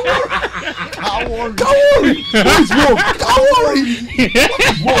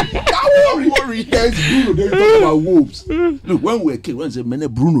 There's Bruno. They talk about Wolves. Look, when we were kids, when they say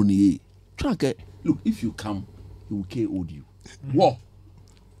Bruno ni look, if you come, he will KO you. What?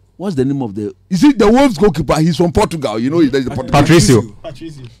 What's the name of the? Is it the Wolves goalkeeper? He's from Portugal. You know, there's the Patricio.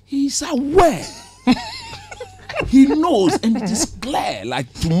 He's aware. He knows, and it is clear.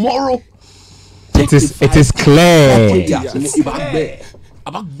 Like tomorrow, it is clear.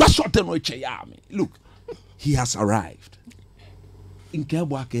 Look, he has arrived. In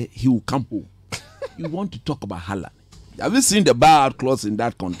Kebuake, he will come home. You want to talk about Haaland? Have you seen the buyout clause in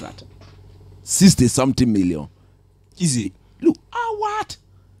that contract? 60-something million. Easy. Look, what?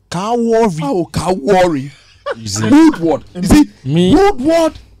 Can't worry. Oh, can't worry. Woodward. You see,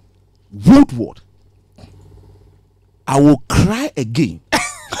 Woodward. I will cry again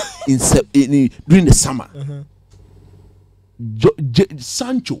during the summer.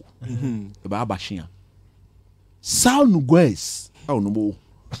 Sancho, Babashia, Sal Nuguez, I don't know.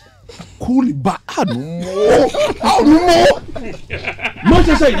 Koulibaly, I don't know.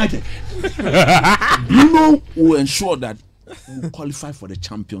 Manchester United. Bruno will ensure that we will qualify for the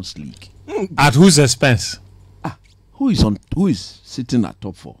Champions League. At whose expense? Who is sitting at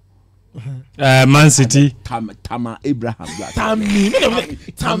top 4? Man City. Tama Abraham. Tammy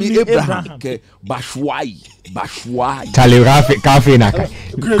Abraham. Bashwai. Charlie Kafi Naka.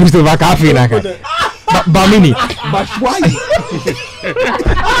 Christopher Kafi Naka. Bamini. Bashwai.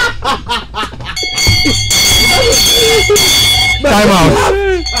 Time out.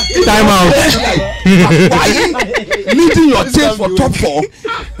 Leading your team for top 4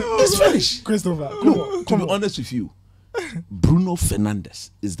 is finished. Christopher, To be honest with you, Bruno Fernandes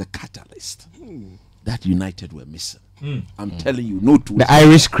is the catalyst that United were missing. I'm telling you, no two. The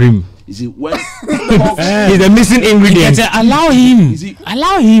Irish cream. Is it when he's the missing ingredient? Allow him.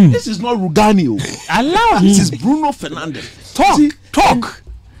 Allow him. This is not Ruganio. Allow him. This is Bruno Fernandes. Talk.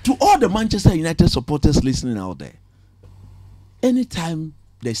 To all the Manchester United supporters listening out there, anytime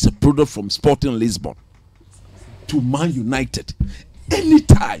there's a product from Sporting Lisbon to Man United,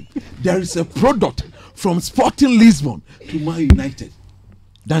 anytime there is a product from Sporting Lisbon to Man United,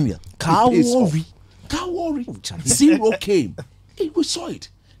 Daniel, can't worry. Zero came. We saw it.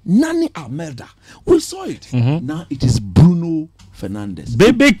 Nani Almeida, we saw it. Now it is Bruno Fernandes.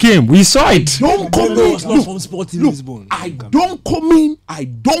 Baby came. We saw it. Don't come in. From Sporting Lisbon. I don't come in this. I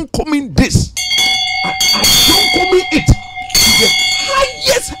don't come in it. The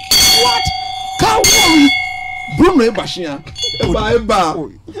highest. What? Can't worry. Bruno Ebashia.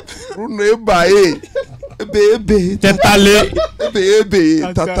 Bruno Ebae. Ebe. Tatale.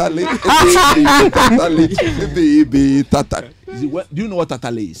 Do you know what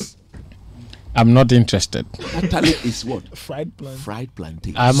tatale is? I'm not interested. Tatale is what? Fried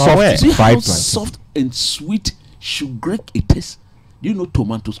plantain. I'm aware. See Fried how soft and sweet sugary it is. Do you know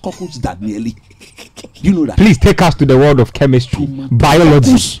tomatoes, cockles, Danieli? Do you know that? Please take us to the world of chemistry,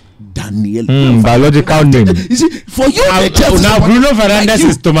 biology. Daniel. Biological name. You see, for you, now Bruno Fernandes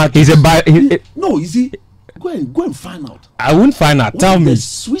is tomato. He's a no, you see, go and find out. I won't find out. Tell me. The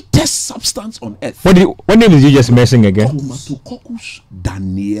sweetest substance on earth. What name is you just mentioning again? Tomatococcus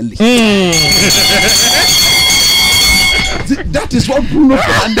danieli. That is what Bruno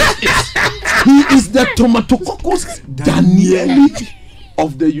Fernandes is. He is the Tomatococcus danieli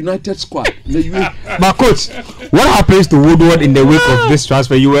of the United squad. But coach, what happens to Woodward in the wake of this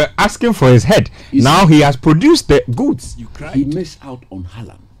transfer? You were asking for his head. Now he has produced the goods. He missed out on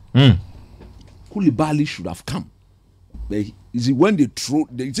Haaland. Koulibaly should have come. You see, when they throw,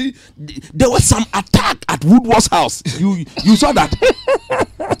 there was some attack at Woodward's house. You saw that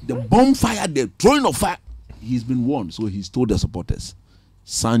the bonfire, the throwing of fire. He's been warned, so he's told the supporters: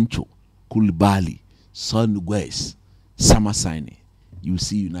 Sancho, Koulibaly, Son Guez, Samasane. You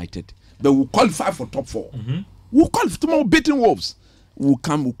see United, but we'll qualify for top 4. We'll qualify tomorrow, beating Wolves. We'll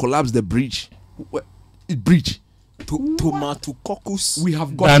come, we'll collapse the bridge. Tomatococcus. We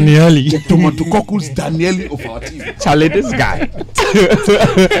have got Danieli. The Tomatococcus Danieli of our team. Charlie, this guy.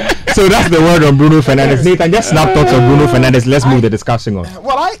 So that's the word on Bruno Fernandes. Nathan, just snap thoughts on Bruno Fernandes. Let's move the discussion on.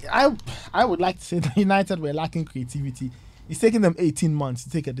 Well, I would like to say that United were lacking creativity. It's taken them 18 months to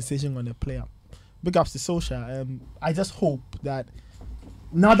take a decision on a player. Big ups to Solskjaer. I just hope that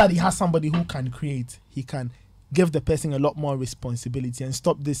now that he has somebody who can create, he can give the person a lot more responsibility and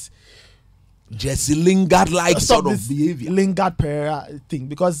stop this Jesse Lingard-like sort of behavior. Lingard Pereira thing.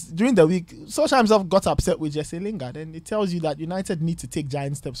 Because during the week, Solskjaer himself got upset with Jesse Lingard, and it tells you that United need to take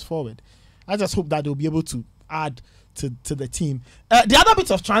giant steps forward. I just hope that they'll be able to add to the team. The other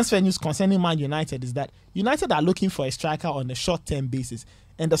bit of transfer news concerning Man United is that United are looking for a striker on a short-term basis.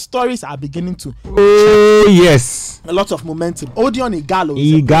 And the stories are beginning to yes, a lot of momentum. Odion Ighalo.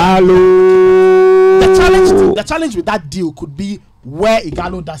 The challenge with that deal could be where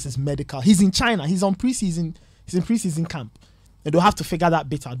Ighalo does his medical. He's in China. He's on preseason. He's in preseason camp. And they'll have to figure that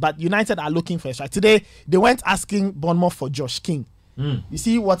bit out. But United are looking for a striker. Today they went asking Bournemouth for Josh King. You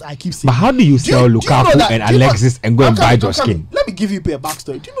see what I keep saying. But how do you sell Lukaku and Alexis and go and buy Josh King? Let me give you a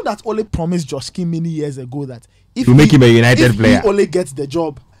backstory. Do you know that Ole promised Josh King many years ago that if to make him a United player, if Ole gets the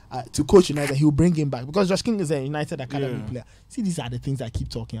job to coach United, he'll bring him back because Josh King is a United Academy player. See, these are the things I keep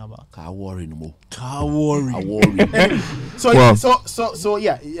talking about. Can't worry no more.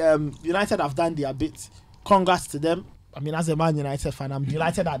 United have done their bit. Congrats to them. I mean, as a Man United fan, I'm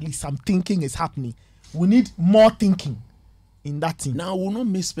delighted at least some thinking is happening. We need more thinking in that team. Now we'll not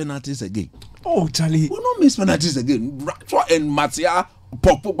miss penalties again. Oh, Charlie. We'll not miss penalties again. And Matia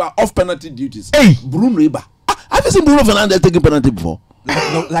Pogba off penalty duties. Hey, Bruno Iba. Have you seen Bruno Fernandes taking penalty before?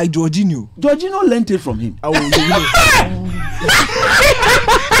 Like Jorginho. Jorginho learned it from him.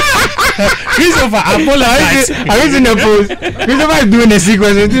 Christopher, apologize. I was in the post. Christopher is doing the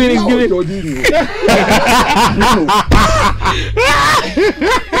sequence.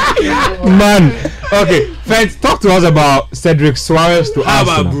 Man, okay. Friends, talk to us about Cedric Suarez to How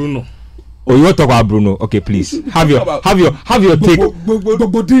Arsenal. about Bruno? Oh, you want to talk about Bruno? Okay, please. Have your take. No,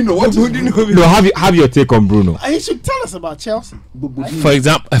 have your take on Bruno. And you should tell us about Chelsea. For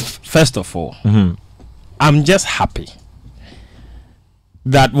example, first of all, I'm just happy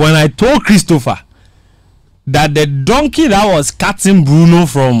that when I told Christopher that the donkey that was cutting Bruno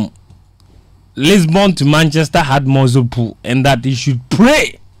from Lisbon to Manchester had muscle pull, and that he should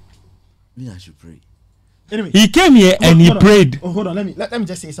pray. I should pray. Anyway, he came here and he prayed. Hold on, let me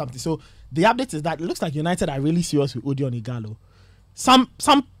just say something. So the update is that it looks like United are really serious with Odion Ighalo. Some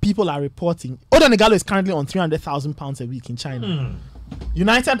people are reporting Odion Ighalo is currently on £300,000 a week in China.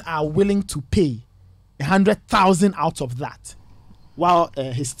 United are willing to pay 100,000 out of that, while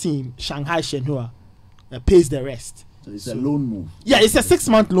his team Shanghai Shenhua pays the rest. So it's a loan move. Yeah, it's a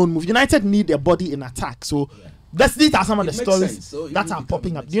 6-month loan move. United need a body in attack. So these are some of the stories that are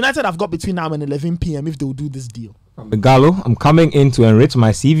popping up. United have got between now and 11 p.m. if they will do this deal. Ighalo, I'm coming in to enrich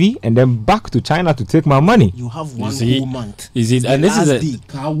my CV and then back to China to take my money. You have one whole month. Is it? And this is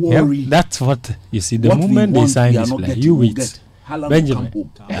that's what you see. The What moment we they want, sign we are this not player, getting, you we'll wait. get. Haaland will Benjamin.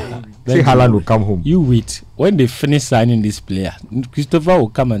 come home. Say Haaland will come home. You wait. When they finish signing this player, Christopher will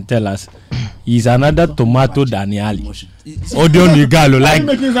come and tell us he's another Tomato Danieli. Odion Ighalo, like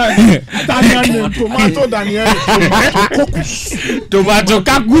Tomato Daniel. Tomato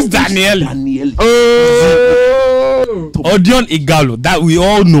Kakus Danieli. Odion Ighalo, that we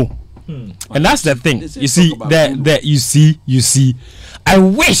all know. And that's the thing. You see, you see. I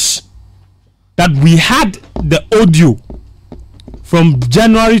wish that we had the audio from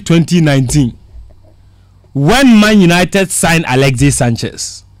January 2019 when Man United signed Alexis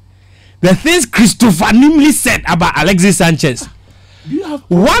Sanchez. The things Christopher Nimley said about Alexis Sanchez.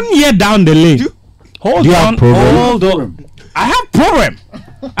 1 year down the lane. Hold on. I have problem.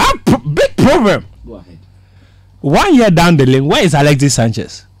 I have big problem. Go ahead. 1 year down the lane, where is Alexis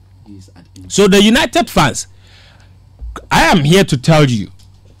Sanchez? So the United fans, I am here to tell you,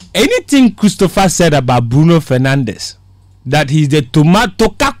 anything Christopher said about Bruno Fernandes, that he's the Tomato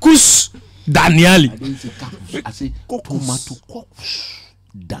Kakus Danieli. I say Tomato Kakus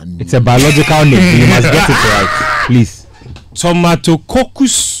Danieli. It's a biological name. You must get it right, please. Tomato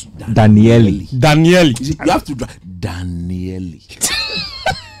Kakus Danieli. You have to Danieli.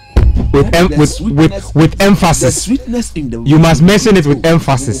 with emphasis. The sweetness in the you must mention it with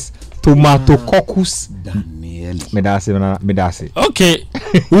emphasis. Tomato Kakus Danieli. Medasi. Okay,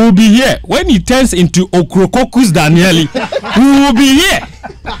 we will be here when he turns into Okrokokus Danieli. We will be here.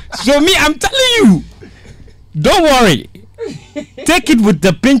 So me, I'm telling you, don't worry. Take it with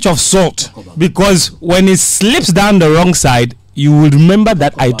a pinch of salt, because when it slips down the wrong side, you will remember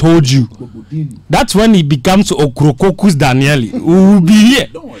that I told you. That's when it becomes Okrokokus Danieli. We will be here.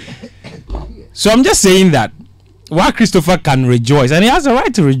 So I'm just saying that while Christopher can rejoice, and he has a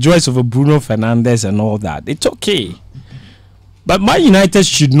right to rejoice over Bruno Fernandes and all that, it's okay. But Man United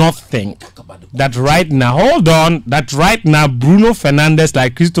should not think that right now, Bruno Fernandes,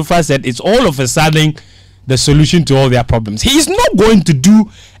 like Christopher said, it's all of a sudden the solution to all their problems. He is not going to do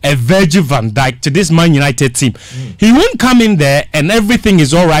a Virgil van Dijk to this Man United team. He won't come in there and everything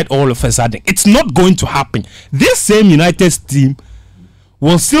is all right all of a sudden. It's not going to happen. This same United team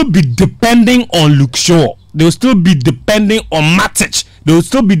will still be depending on Luke Shaw. They will still be depending on Matic. They will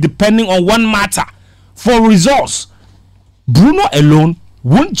still be depending on one matter for results. Bruno alone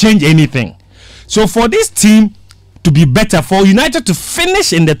won't change anything. So for this team to be better, for United to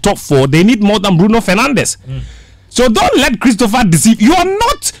finish in the top 4, they need more than Bruno Fernandes. So don't let Christopher deceive. You are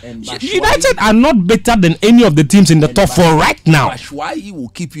not. United are not better than any of the teams in the top 4 right now. Batshuayi will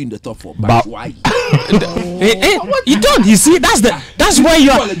keep you in the top 4. Batshuayi. You don't. You see, that's where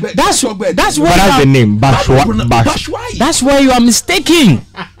you are. That's where. That's the name. Batshuayi. That's where you are mistaken.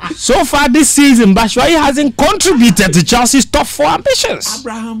 So far this season, Batshuayi hasn't contributed to Chelsea's top 4 ambitions.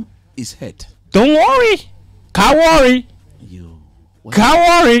 Abraham is hurt. Don't worry. Can't worry.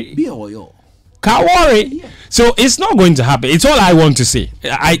 Can't worry. Can't worry. So it's not going to happen. It's all I want to say.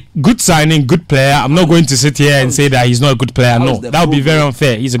 Good signing, good player. I'm not going to sit here and say that he's not a good player. No, that would be very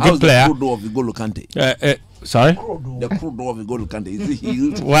unfair. He's a good player. Sorry? The crudo of Igolo Kante. Is he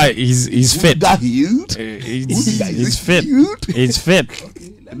healed? Why? He's fit. Healed? He's fit. He's fit.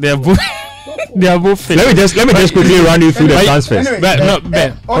 They're both fit. Let me just quickly run you through the transfers.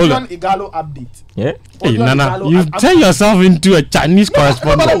 Hold on. Ighalo update. Yeah. Hey, Nana, you turn yourself into a Chinese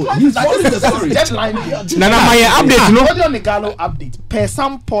correspondent. Nana, my update. Odion Ighalo update. Per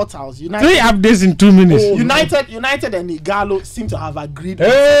some portals, United 3 updates in 2 minutes. United and Ighalo seem to have agreed.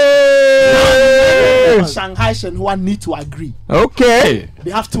 Shanghai Shenhua need to agree. Okay.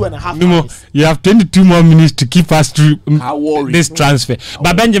 They have 2.5 minutes. You have 22 more minutes to keep us through this transfer.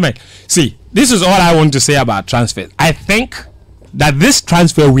 But Benjamin, see, this is all I want to say about transfer. I think that this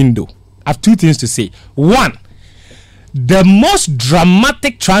transfer window, I have 2 things to say. One, the most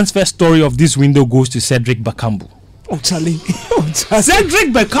dramatic transfer story of this window goes to Cedric Bakambu. Charlie.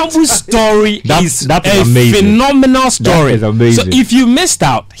 Cedric Bakambu's story is that a amazing. Phenomenal story. That is amazing. So if you missed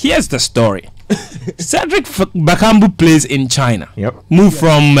out, here's the story. Cedric Bakambu plays in China. Yep. Moved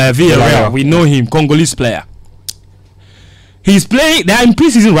from Villarreal. We know him, Congolese player. He's playing. They are in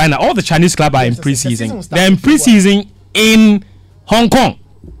preseason right now. All the Chinese clubs are in preseason. They're in preseason in Hong Kong.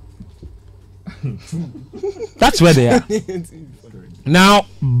 That's where they are. Now,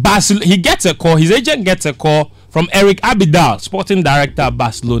 he gets a call. His agent gets a call from Eric Abidal, sporting director of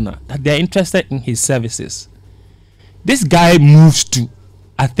Barcelona, that they're interested in his services. This guy moves to,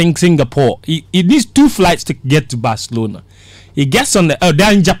 I think, Singapore. He needs 2 flights to get to Barcelona. He gets on the...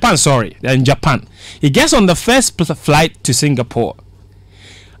 they're in Japan, sorry. They're in Japan. He gets on the first flight to Singapore.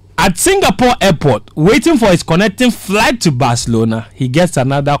 At Singapore airport, waiting for his connecting flight to Barcelona, he gets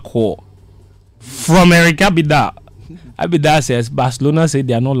another call from Eric Abidal. Abidal says, Barcelona said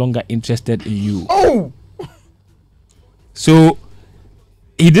they are no longer interested in you. Oh! So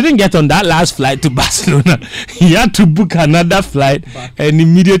he didn't get on that last flight to Barcelona. He had to book another flight and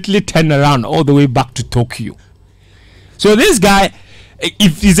immediately turn around all the way back to Tokyo. So this guy,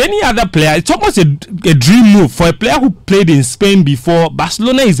 if he's any other player, it's almost a dream move for a player who played in Spain before.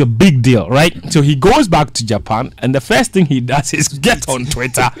 Barcelona is a big deal, right? So he goes back to Japan, and the first thing he does is get on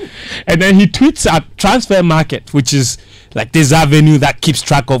Twitter, and then he tweets at Transfer Market, which is like this avenue that keeps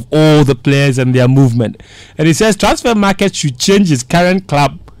track of all the players and their movement. And he says Transfer Market should change his current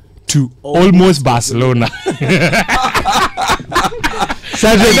club to almost Barcelona.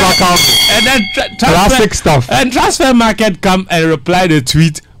 Cedric Bakambu. And then classic stuff. And Transfer Market come and reply the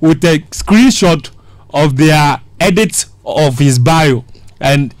tweet with a screenshot of their edits of his bio,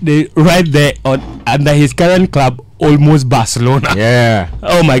 and they write there under his current club, almost Barcelona. Yeah.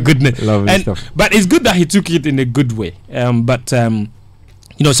 Oh my goodness. Lovely stuff. But it's good that he took it in a good way. But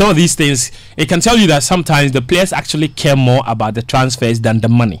you know, some of these things, it can tell you that sometimes the players actually care more about the transfers than the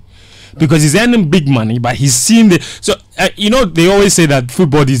money. Because he's earning big money, but he's seen the... So, you know, they always say that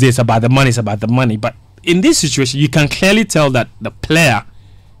football these days is about the money, it's about the money. But in this situation, you can clearly tell that the player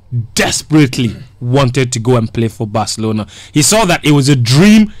desperately wanted to go and play for Barcelona. He saw that it was a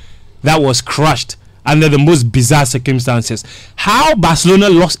dream that was crushed under the most bizarre circumstances. How Barcelona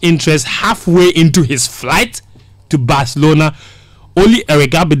lost interest halfway into his flight to Barcelona, only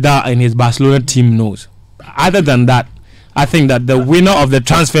Eric Abidal and his Barcelona team knows. Other than that, I think that the winner of the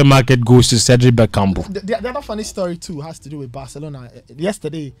transfer market goes to Cedric Bakambu. The other funny story too has to do with Barcelona.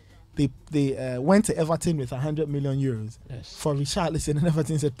 Yesterday, they went to Everton with 100 million euros for Richarlison, and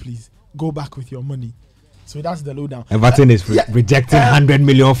Everton said, "Please go back with your money." So that's the lowdown. Everton is rejecting 100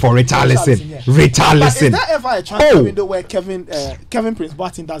 million for Richarlison. Yeah. Richarlison. But is there ever a transfer window where Kevin Prince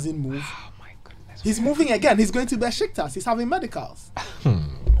Boateng doesn't move? Oh my goodness! He's moving again. He's going to Besiktas. He's having medicals.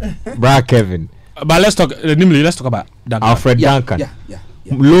 Brad Kevin. But let's talk about Duncan. Alfred Duncan.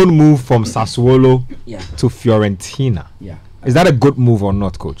 Loan move from Sassuolo to Fiorentina. Yeah. Is that a good move or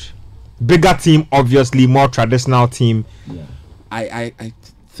not, coach? Bigger team, obviously, more traditional team. Yeah. I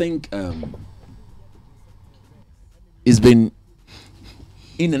think it's been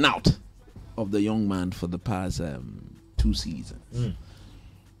in and out of the young man for the past 2 seasons.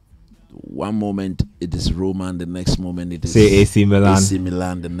 One moment it is Roma, the next moment it is AC Milan. AC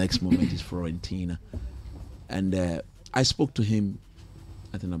Milan, the next moment is Fiorentina. And I spoke to him,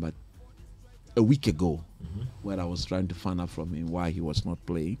 I think about a week ago, where I was trying to find out from him why he was not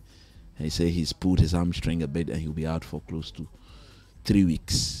playing. And he said he's pulled his hamstring a bit and he'll be out for close to 3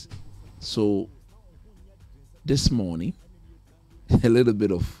 weeks. So this morning, a little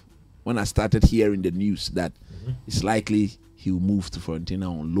bit of, when I started hearing the news that it's likely he'll move to Fiorentina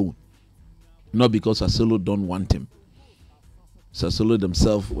on loan. Not because Sassuolo don't want him. Sassuolo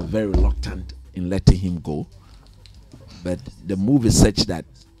themselves were very reluctant in letting him go. But the move is such that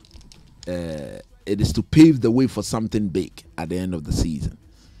it is to pave the way for something big at the end of the season.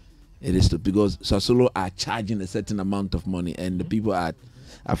 It is because Sassuolo are charging a certain amount of money, and the people at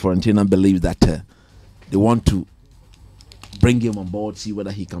Fiorentina believe that they want to bring him on board, see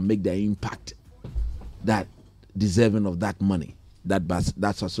whether he can make the impact that deserving of that money that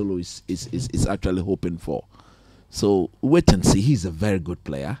Sassuolo is actually hoping for. So wait and see. He's a very good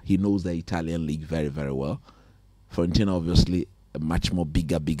player. He knows the Italian league very, very well. Fiorentina, obviously, a much more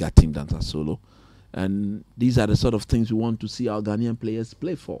bigger team than Sassuolo. And these are the sort of things we want to see our Ghanaian players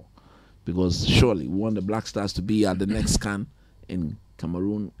play for. Because surely we want the Black Stars to be at the next CAN in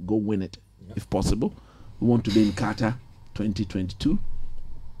Cameroon, go win it if possible. We want to be in Qatar 2022.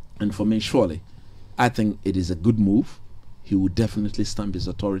 And for me, surely, I think it is a good move. He will definitely stamp his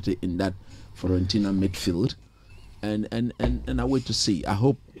authority in that Fiorentina midfield. And I wait to see. I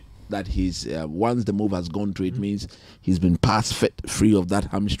hope that he's once the move has gone through, it means he's been pass fit, free of that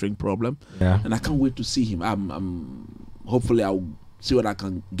hamstring problem. Yeah. And I can't wait to see him. Hopefully I'll see whether I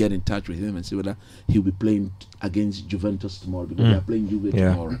can get in touch with him and see whether he'll be playing against Juventus tomorrow, because they're playing Juve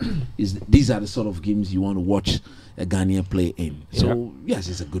tomorrow. These are the sort of games you want to watch a Ghanaian play in. So yes,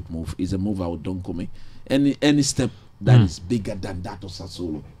 it's a good move. It's a move out Donkomi. Any step that is bigger than that of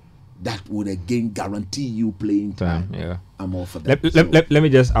Sassuolo, that would again guarantee you playing time. I'm all for that. Let me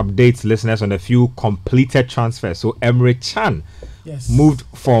just update listeners on a few completed transfers. So Emre Can moved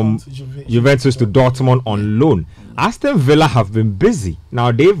from Juventus to Dortmund on loan. Aston Villa have been busy.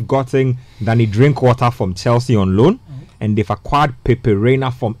 Now they've gotten Danny Drinkwater from Chelsea on loan, and they've acquired Pepe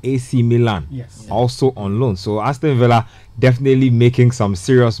Reina from AC Milan, also on loan. So Aston Villa definitely making some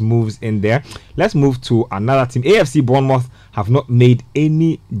serious moves in there. Let's move to another team. AFC Bournemouth have not made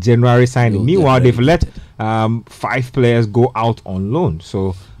any January signing. Meanwhile, they've let 5 players go out on loan.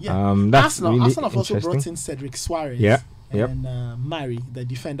 So that's Arsenal really have also interesting. brought in Cedric Suarez and Mari, the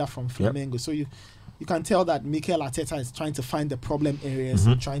defender from Flamengo. So you can tell that Mikel Arteta is trying to find the problem areas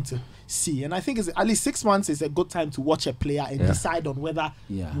and trying to see. And I think it's at least 6 months is a good time to watch a player and decide on whether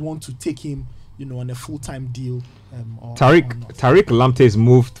you want to take him, on a full-time deal. Tariq Lamptey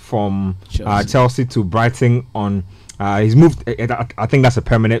moved from Chelsea to Brighton on. He's moved. I think that's a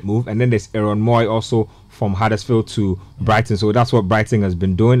permanent move. And then there's Aaron Moy also from Huddersfield to Brighton. So that's what Brighton has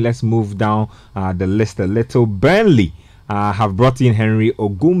been doing. Let's move down the list a little. Burnley have brought in Henry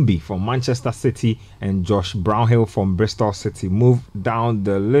Ogumbi from Manchester City and Josh Brownhill from Bristol City. Move down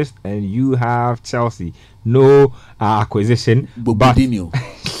the list and you have Chelsea. No acquisition, but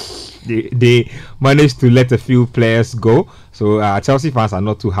they managed to let a few players go. So Chelsea fans are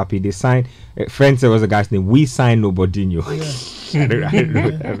not too happy. They signed, friends, there was a guy's name, we signed Nobodinho.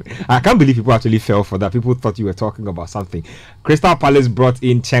 I can't believe people actually fell for that. People thought you were talking about something. Crystal Palace brought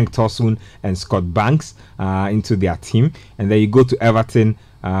in Cenk Tosun and Scott Banks into their team. And then you go to Everton.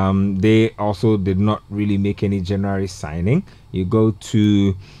 They also did not really make any January signing. You go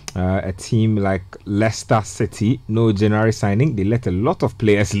to a team like Leicester City, no January signing. They let a lot of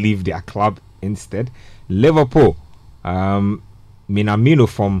players leave their club instead. Liverpool, Minamino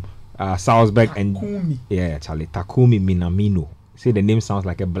from Salzburg Takumi. and Takumi Minamino. See, the name sounds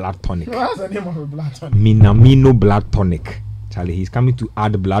like a blood tonic. What's the name of a blood tonic? Minamino blood tonic. Charlie, he's coming to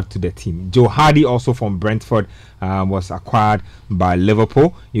add blood to the team. Joe Hardy, also from Brentford, was acquired by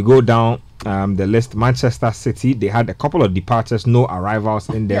Liverpool. You go down the list. Manchester City, they had a couple of departures, no arrivals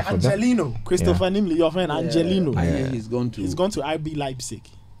in there for Angelino, them. Christopher Nimley, your friend Angelino. He's gone to RB Leipzig.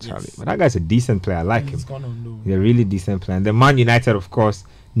 Charlie, but that guy's a decent player. I like him. He's gone on loan. He's a really decent player. And the Man United, of course,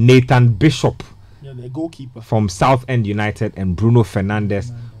 Nathan Bishop, the goalkeeper from Southend United, and Bruno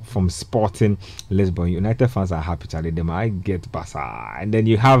Fernandes from Sporting Lisbon. United fans are happy, Charlie. They might get Barca. And then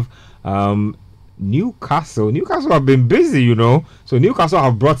you have Newcastle. Newcastle have been busy, So Newcastle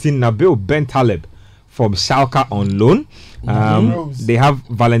have brought in Nabil Bentaleb from Schalke on loan. They have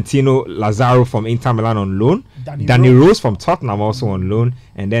Valentino Lazaro from Inter Milan on loan. Danny Rose from Tottenham also on loan,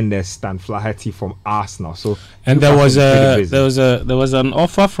 and then there's Stan Flaherty from Arsenal. So and there was an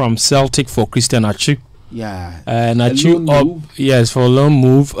offer from Celtic for Christian Achu. And Achu for a loan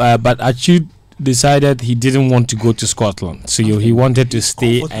move, but Achu decided he didn't want to go to Scotland, so he wanted to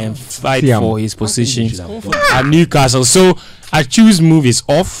stay and fight for his position at Newcastle. So Achu's move is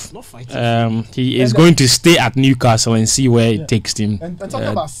off. He is going to stay at Newcastle and see where it takes him. And talking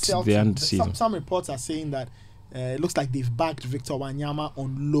about Celtic, some reports are saying that it looks like they've backed Victor Wanyama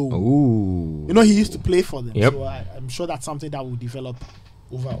on loan. Ooh. He used to play for them. Yep. So I'm sure that's something that will develop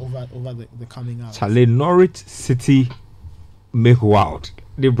over the coming hours. Charlie, Norwich City make wild.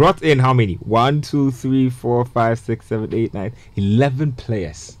 They brought in how many? 1, 2, 3, 4, 5, 6, 7, 8, 9, 11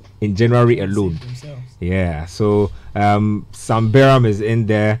 players in January alone. Yeah, so Sam Beram is in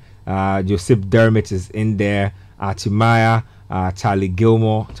there, Joseph Dermot is in there, Archimaya, Charlie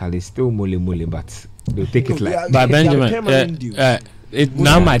Gilmore. Charlie's still mule, but they'll take it like. But Benjamin, it's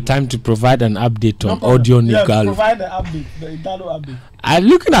now my time to provide an update on Audio Nigalo. Provide the update, the Igalo update. I'm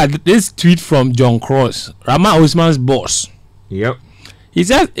looking at this tweet from John Cross, Rama Osman's boss. Yep. He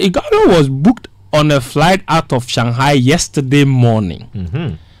says Igalo was booked on a flight out of Shanghai yesterday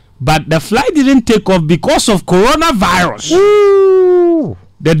morning. But the flight didn't take off because of coronavirus. Woo!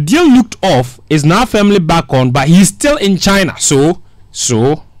 The deal looked off, is now firmly back on, but he's still in China. So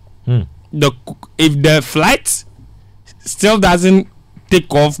if the flight still doesn't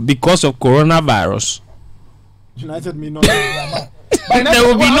take off because of coronavirus, United may not. There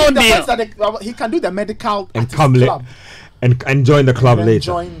will be no deal. He can do the medical and come late and join the club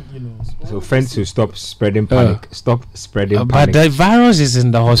later. So friends who stop spreading panic. Stop spreading But panic. the virus is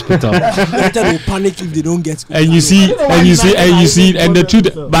in the hospital. Later they'll panic if they don't get. And the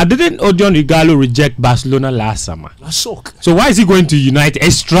truth. But didn't Odion Igalo reject Barcelona last summer? A shock. So why is he going to United?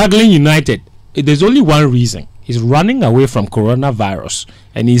 A struggling United. There's only one reason. He's running away from coronavirus,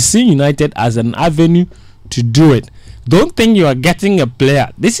 and he's seeing United as an avenue to do it. Don't think you are getting a player.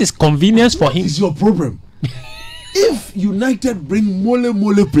 This is convenience for him. What is your problem? If United bring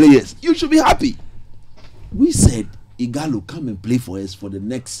mole players, you should be happy. We said Igalo come and play for us for the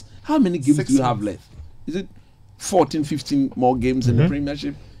next. How many games do you have left? Is it 14, 15 more games in the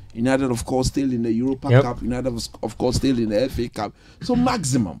Premiership? United, of course, still in the Europa Cup. United, of course, still in the FA Cup. So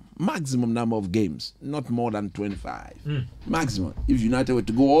maximum number of games, not more than 25. Maximum. If United were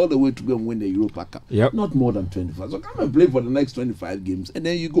to go all the way to go and win the Europa Cup, not more than 25. So come and play for the next 25 games, and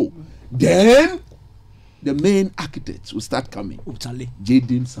then you go. Then the main architects will start coming.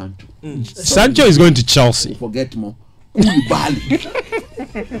 Jadon Sancho. Sancho is going to Chelsea. Forget more.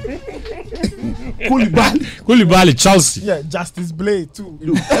 Koulibaly, Chelsea. Yeah, Justice Blade too.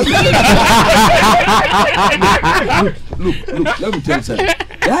 Look, let me tell you something.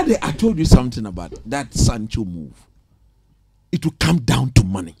 I told you something about that Sancho move. It will come down to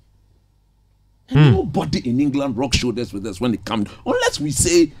money. And nobody in England rock shoulders with us when it comes, unless we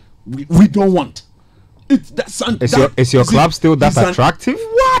say we don't want. Is your club still that attractive?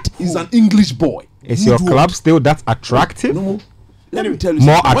 What? He's an English boy. Is your club still that attractive? No. Let me tell you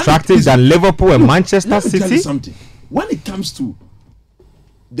more something. Attractive than Liverpool and Manchester City? Let me tell you something. When it comes to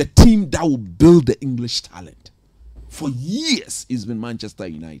the team that will build the English talent, for years it's been Manchester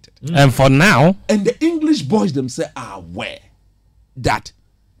United. And for now, and the English boys themselves are aware that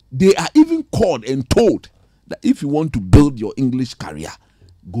they are even called and told that if you want to build your English career,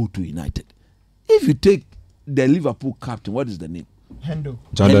 go to United. If you take the Liverpool captain, what is the name?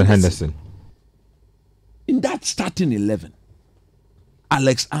 Jordan Henderson. In that starting 11,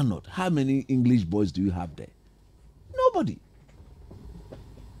 Alex Arnold, how many English boys do you have there? Nobody.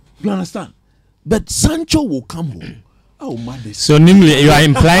 You understand? But Sancho will come home. Oh, Madison. So, namely, you are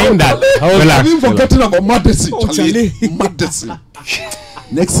implying that. I've been forgetting about Madison. Madison.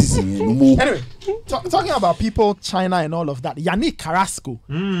 Next season, anyway, talking about people, China, and all of that. Yannick Carrasco,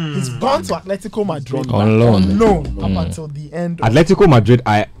 he's gone to Atletico Madrid on loan up until the end. Atletico Madrid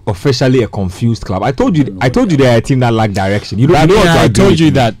are officially a confused club. I told you they are a team that lack direction. You don't know what I told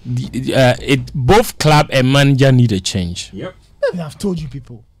you that both club and manager need a change. Yep. I've told you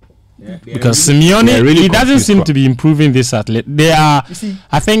people. Yeah, because Simeone, he doesn't seem to be improving this athlete. They are,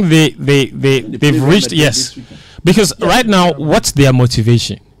 I think they've reached, yes. Because right now, what's their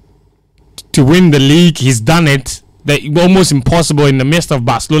motivation? To win the league, he's done it. They're almost impossible in the midst of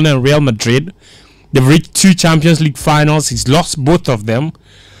Barcelona and Real Madrid. They've reached 2 Champions League finals. He's lost both of them.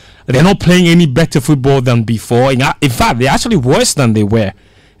 They're not playing any better football than before. In fact, they're actually worse than they were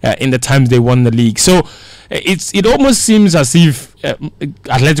in the times they won the league. So it almost seems as if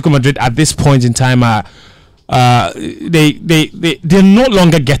Atletico Madrid at this point in time are they're no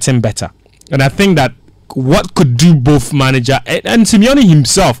longer getting better. And I think that what could do both manager and Simeone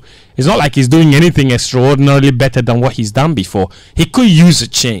himself, it's not like he's doing anything extraordinarily better than what he's done before. He could use a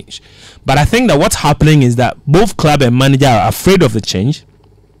change. But I think that what's happening is that both club and manager are afraid of the change.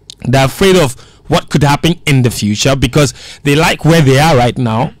 They're afraid of what could happen in the future because they like where they are right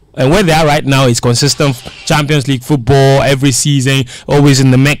now. And where they are right now is consistent Champions League football every season, always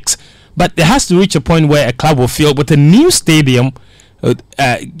in the mix. But there has to reach a point where a club will feel with a new stadium, and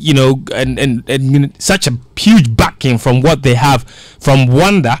such a huge backing from what they have from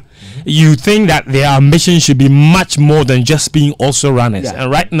Wanda, you think that their ambition should be much more than just being also runners. And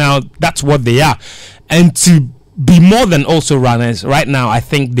right now, that's what they are. And to be more than also runners right now, I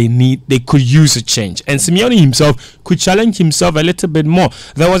think they could use a change, and Simeone himself could challenge himself a little bit more.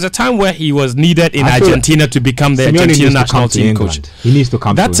 There was a time where he was needed in Argentina to become the Argentina national team coach. He needs to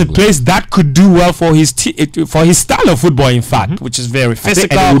come. That's to a place that could do well for his style of football, in fact, which is very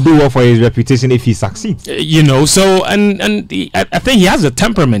physical. And it will do well for his reputation if he succeeds. So I think he has the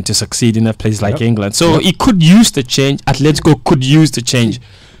temperament to succeed in a place like England. So he could use the change. Atletico could use the change.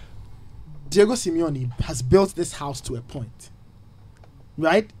 Diego Simeone has built this house to a point,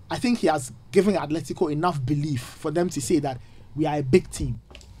 right? I think he has given Atletico enough belief for them to say that we are a big team.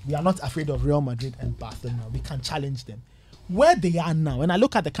 We are not afraid of Real Madrid and Barcelona. We can challenge them. Where they are now, and I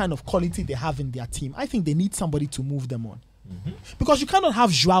look at the kind of quality they have in their team, I think they need somebody to move them on. Because you cannot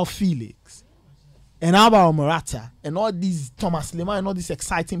have Joao Felix and Alvaro Morata and all these Thomas Lemar and all these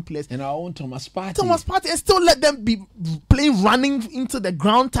exciting players and our own Thomas Partey and still let them be playing running into the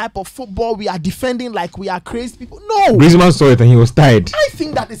ground type of football. We are defending like we are crazy people. No, Griezmann saw it and he was tired. I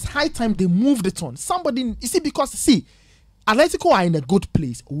think that it's high time they moved it on. Somebody, you see, because Atletico are in a good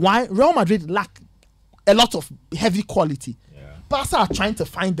place. Why? Real Madrid lack a lot of heavy quality. Barca are trying to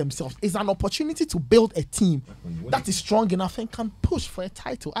find themselves. It's an opportunity to build a team that is strong enough and can push for a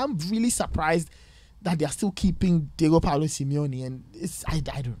title. I'm really surprised that they are still keeping Diego Paulo Simeone, and I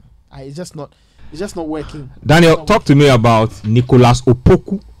don't know. It's just not working. Daniel, talk to me about Nicolas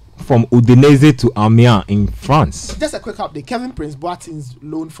Opoku from Udinese to Amiens in France. Just a quick update. Kevin Prince Boateng's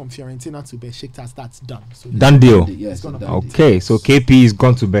loan from Fiorentina to Besiktas, that's done. So done deal. Yes, okay, so KP is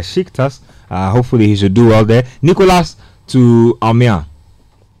gone to Besiktas. Hopefully he should do well there. Nicolas to Amiens.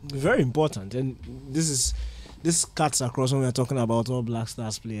 Very important, and this cuts across when we're talking about all Black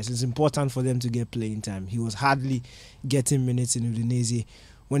Stars players. It's important for them to get playing time. He was hardly getting minutes in Udinese.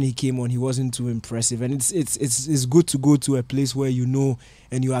 When he came on, he wasn't too impressive, and it's good to go to a place where you know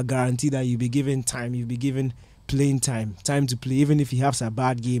and you are guaranteed that you'll be given time, you'll be given playing time to play. Even if he has a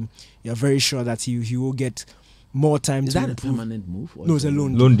bad game, you're very sure that he will get more time. Is to that improve. A permanent move? No, it's a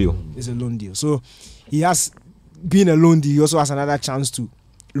loan deal. It's a loan deal. So he has been a loan deal. He also has another chance to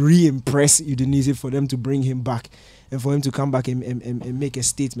re-impress Udinese for them to bring him back and for him to come back and make a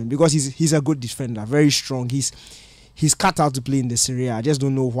statement, because he's a good defender, very strong. He's cut out to play in the Serie A. I just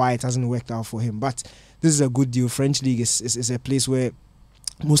don't know why it hasn't worked out for him. But this is a good deal. French league is a place where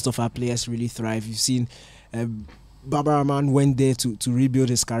most of our players really thrive. You've seen Babaraman went there to rebuild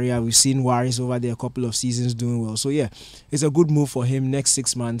his career. We've seen Waris over there a couple of seasons doing well. So yeah, it's a good move for him. Next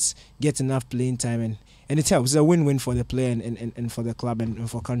 6 months, get enough playing time, and it helps. It's a win-win for the player and for the club and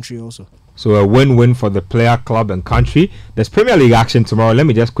for country also. So a win-win for the player, club, and country. There's Premier League action tomorrow. Let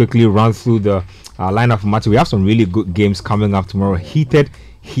me just quickly run through the lineup of matches. We have some really good games coming up tomorrow. Heated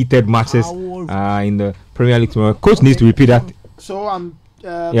matches in the Premier League tomorrow. Coach needs to repeat that. So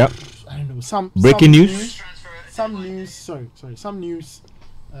yep. I don't know, some breaking news. Some news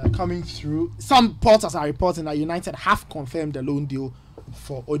coming through. Some portals are reporting that United have confirmed the loan deal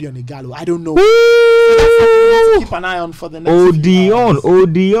for Odion Igalo. I don't know. Keep an eye on for the next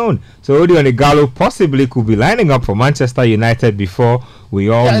Odion. So Odion Igalo possibly could be lining up for Manchester United before we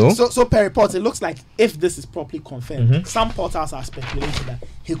all know. So per reports, it looks like if this is properly confirmed, some portals are speculating that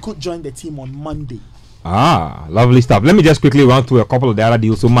he could join the team on Monday. Lovely stuff. Let me just quickly run through a couple of the other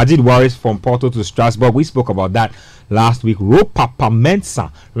deals. So Majid Waris from Porto to Strasbourg. We spoke about that last week. Ropapa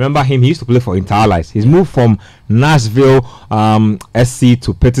Mensah. Remember him? He used to play for Inter Allies. He's moved from Nashville SC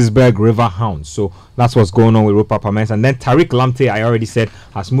to Pittsburgh River Hounds. So that's what's going on with Ropapa Mensah. And then Tariq Lamptey, I already said,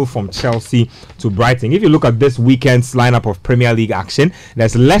 has moved from Chelsea to Brighton. If you look at this weekend's lineup of Premier League action,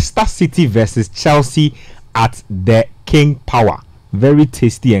 there's Leicester City versus Chelsea at the King Power. Very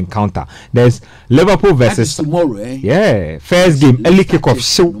tasty encounter. There's Liverpool versus tomorrow, eh? Yeah, first game, early kickoff.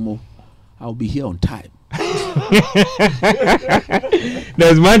 Show. I'll be here on time.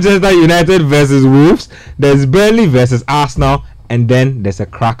 There's Manchester United versus Wolves. There's Burnley versus Arsenal, and then there's a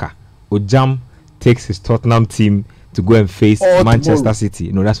cracker. Ojam takes his Tottenham team to go and face Manchester tomorrow.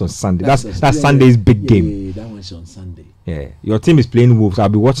 City. No, that's on Sunday. That's Sunday's big game. Yeah, that one's on Sunday. Yeah, your team is playing Wolves. I'll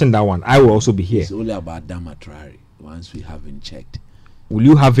be watching that one. I will also be here. It's only about Dama Traore. Once we have him checked. Will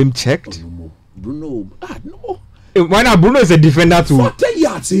you have him checked? Bruno. No. Why not? Bruno is a defender too. 40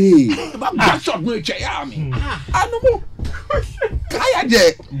 yards.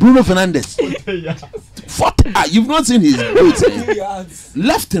 Bruno Fernandes. 40. You've not seen his boots.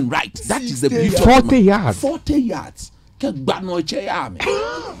 Left and right. That is the beauty. 40 yards. 40 yards.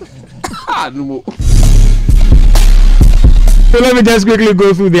 So let me just quickly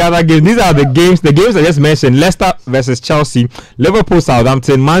go through the other games. These are the games I just mentioned. Leicester versus Chelsea, Liverpool,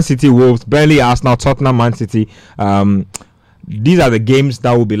 Southampton, Man City, Wolves, Burnley, Arsenal, Tottenham, Man City. These are the games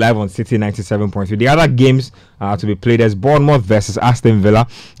that will be live on City 97.3. The other games to be played, there's Bournemouth versus Aston Villa,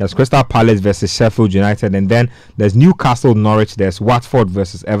 there's Crystal Palace versus Sheffield United, and then there's Newcastle, Norwich, there's Watford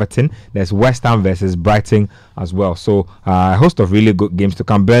versus Everton, there's West Ham versus Brighton as well. So a host of really good games to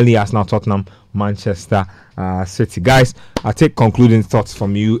come. Burnley, Arsenal, Tottenham, Manchester City. Guys, I'll take concluding thoughts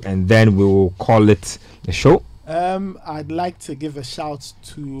from you and then we will call it a show. I'd like to give a shout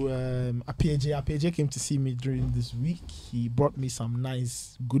to Apiaje. Apiaje came to see me during this week. He brought me some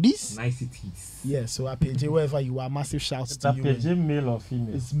nice goodies. Niceties. Yeah, so Apiaje, wherever you are, massive shouts to you. Apiaje male or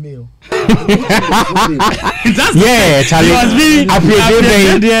female? It's male. Yeah, Charlie.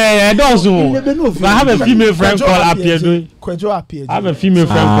 Apiaje. Yeah, those who. I have a female friend called Apiaje. Kwejo Apiaje. I have a female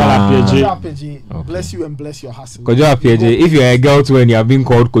friend called Apiaje. Apiaje. Bless you and bless your hustle. Kwejo Apiaje. If you're a girl too and you have been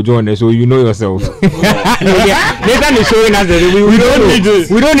called Kwejo on the show, you know yourself. Nathan is showing us that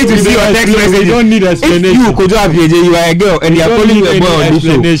we don't need to see your text message. We don't need explanation. If you Kwejo Apiaje, you are a girl and you are calling you a boy on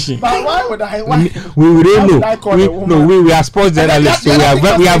this show. But why would I? We don't know. We are sports journalists, so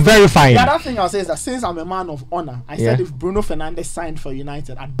we are verifying. The other thing I'll say is that since I'm a man of honor, I said if Bruno Fernandes signed for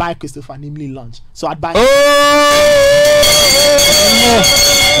United, I'd buy Christopher Nimley lunch. So I'd buy.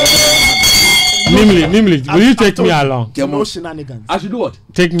 Nimley, will you take me along? No shenanigans. I should do what?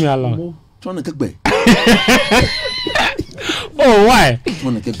 Take me along. Oh, why?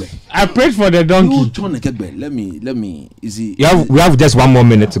 I prayed for the donkey. Let me. We have just 1 more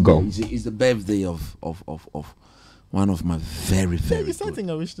minute to go. It's the birthday of one of my very you starting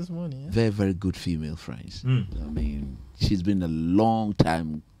a wish this morning. Very, very good female friends. I mean, she's been a long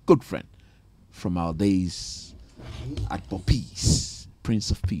time good friend from our days at Poppies,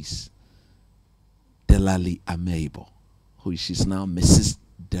 Prince of Peace, Delali Amebo, who she's now Mrs.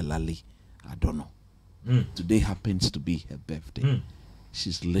 Delali. I don't know. Today happens to be her birthday.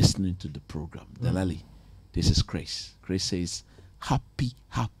 She's listening to the program. Delali, this is Grace. Grace says, happy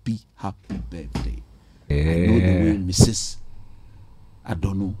birthday. I know the way Mrs.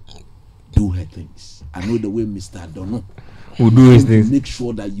 Adono do her things. I know the way Mr. Adono will do his things. Make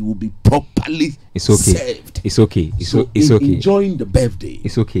sure that you will be properly served. It's okay. It's okay. Enjoying the birthday.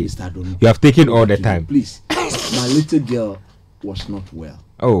 It's okay. Mr. Adono. You have taken all the time. Please. My little girl was not well.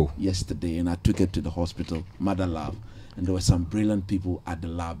 Yesterday, and I took her to the hospital, Mother Lab, and there were some brilliant people at the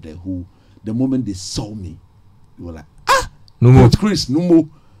lab there who, the moment they saw me, they were like, no more. Chris, no more.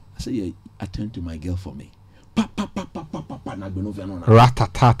 I said, yeah, I turned to my girl for me.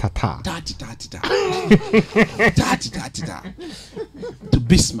 Ratatatata. To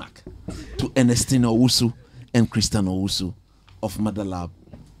Bismarck, to Ernestina Owusu and Christian Owusu of Mother Lab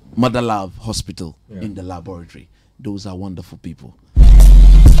Hospital in the laboratory. Those are wonderful people.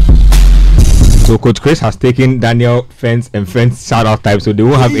 So Coach Chris has taken Daniel Fence and Fence shout out time, so they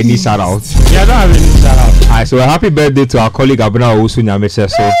won't have any shout outs. Yeah, I don't have any shout outs. Alright, so a happy birthday to our colleague Abuna Owusu Nyameche.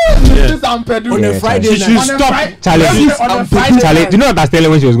 On a Friday she should stop. Charlie, do you know what I was telling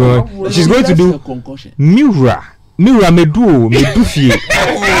her when she was going? She's going to do Mira Medu Medufie.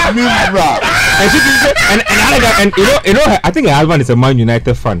 And you know, I think her husband is a Man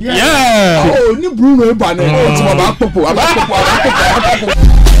United fan. Yeah. Oh, ni Bruno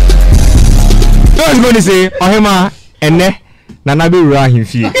I was going to say, Ohema, Ene, Nanabi Rahim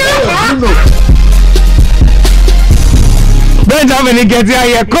Fee. Benjamin Getia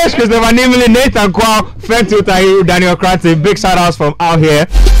here, Coach Christopher Nimley, Nathan Kwao, Fentu Tahiru, Daniel Kranti. Big shout outs from out here.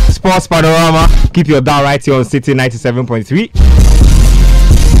 Sports Panorama. Keep your dial right here on Citi 97.3.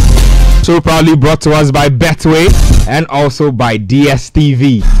 So proudly brought to us by Betway and also by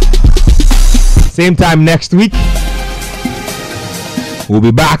DSTV. Same time next week. We'll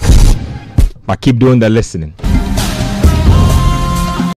be back. But keep doing the listening.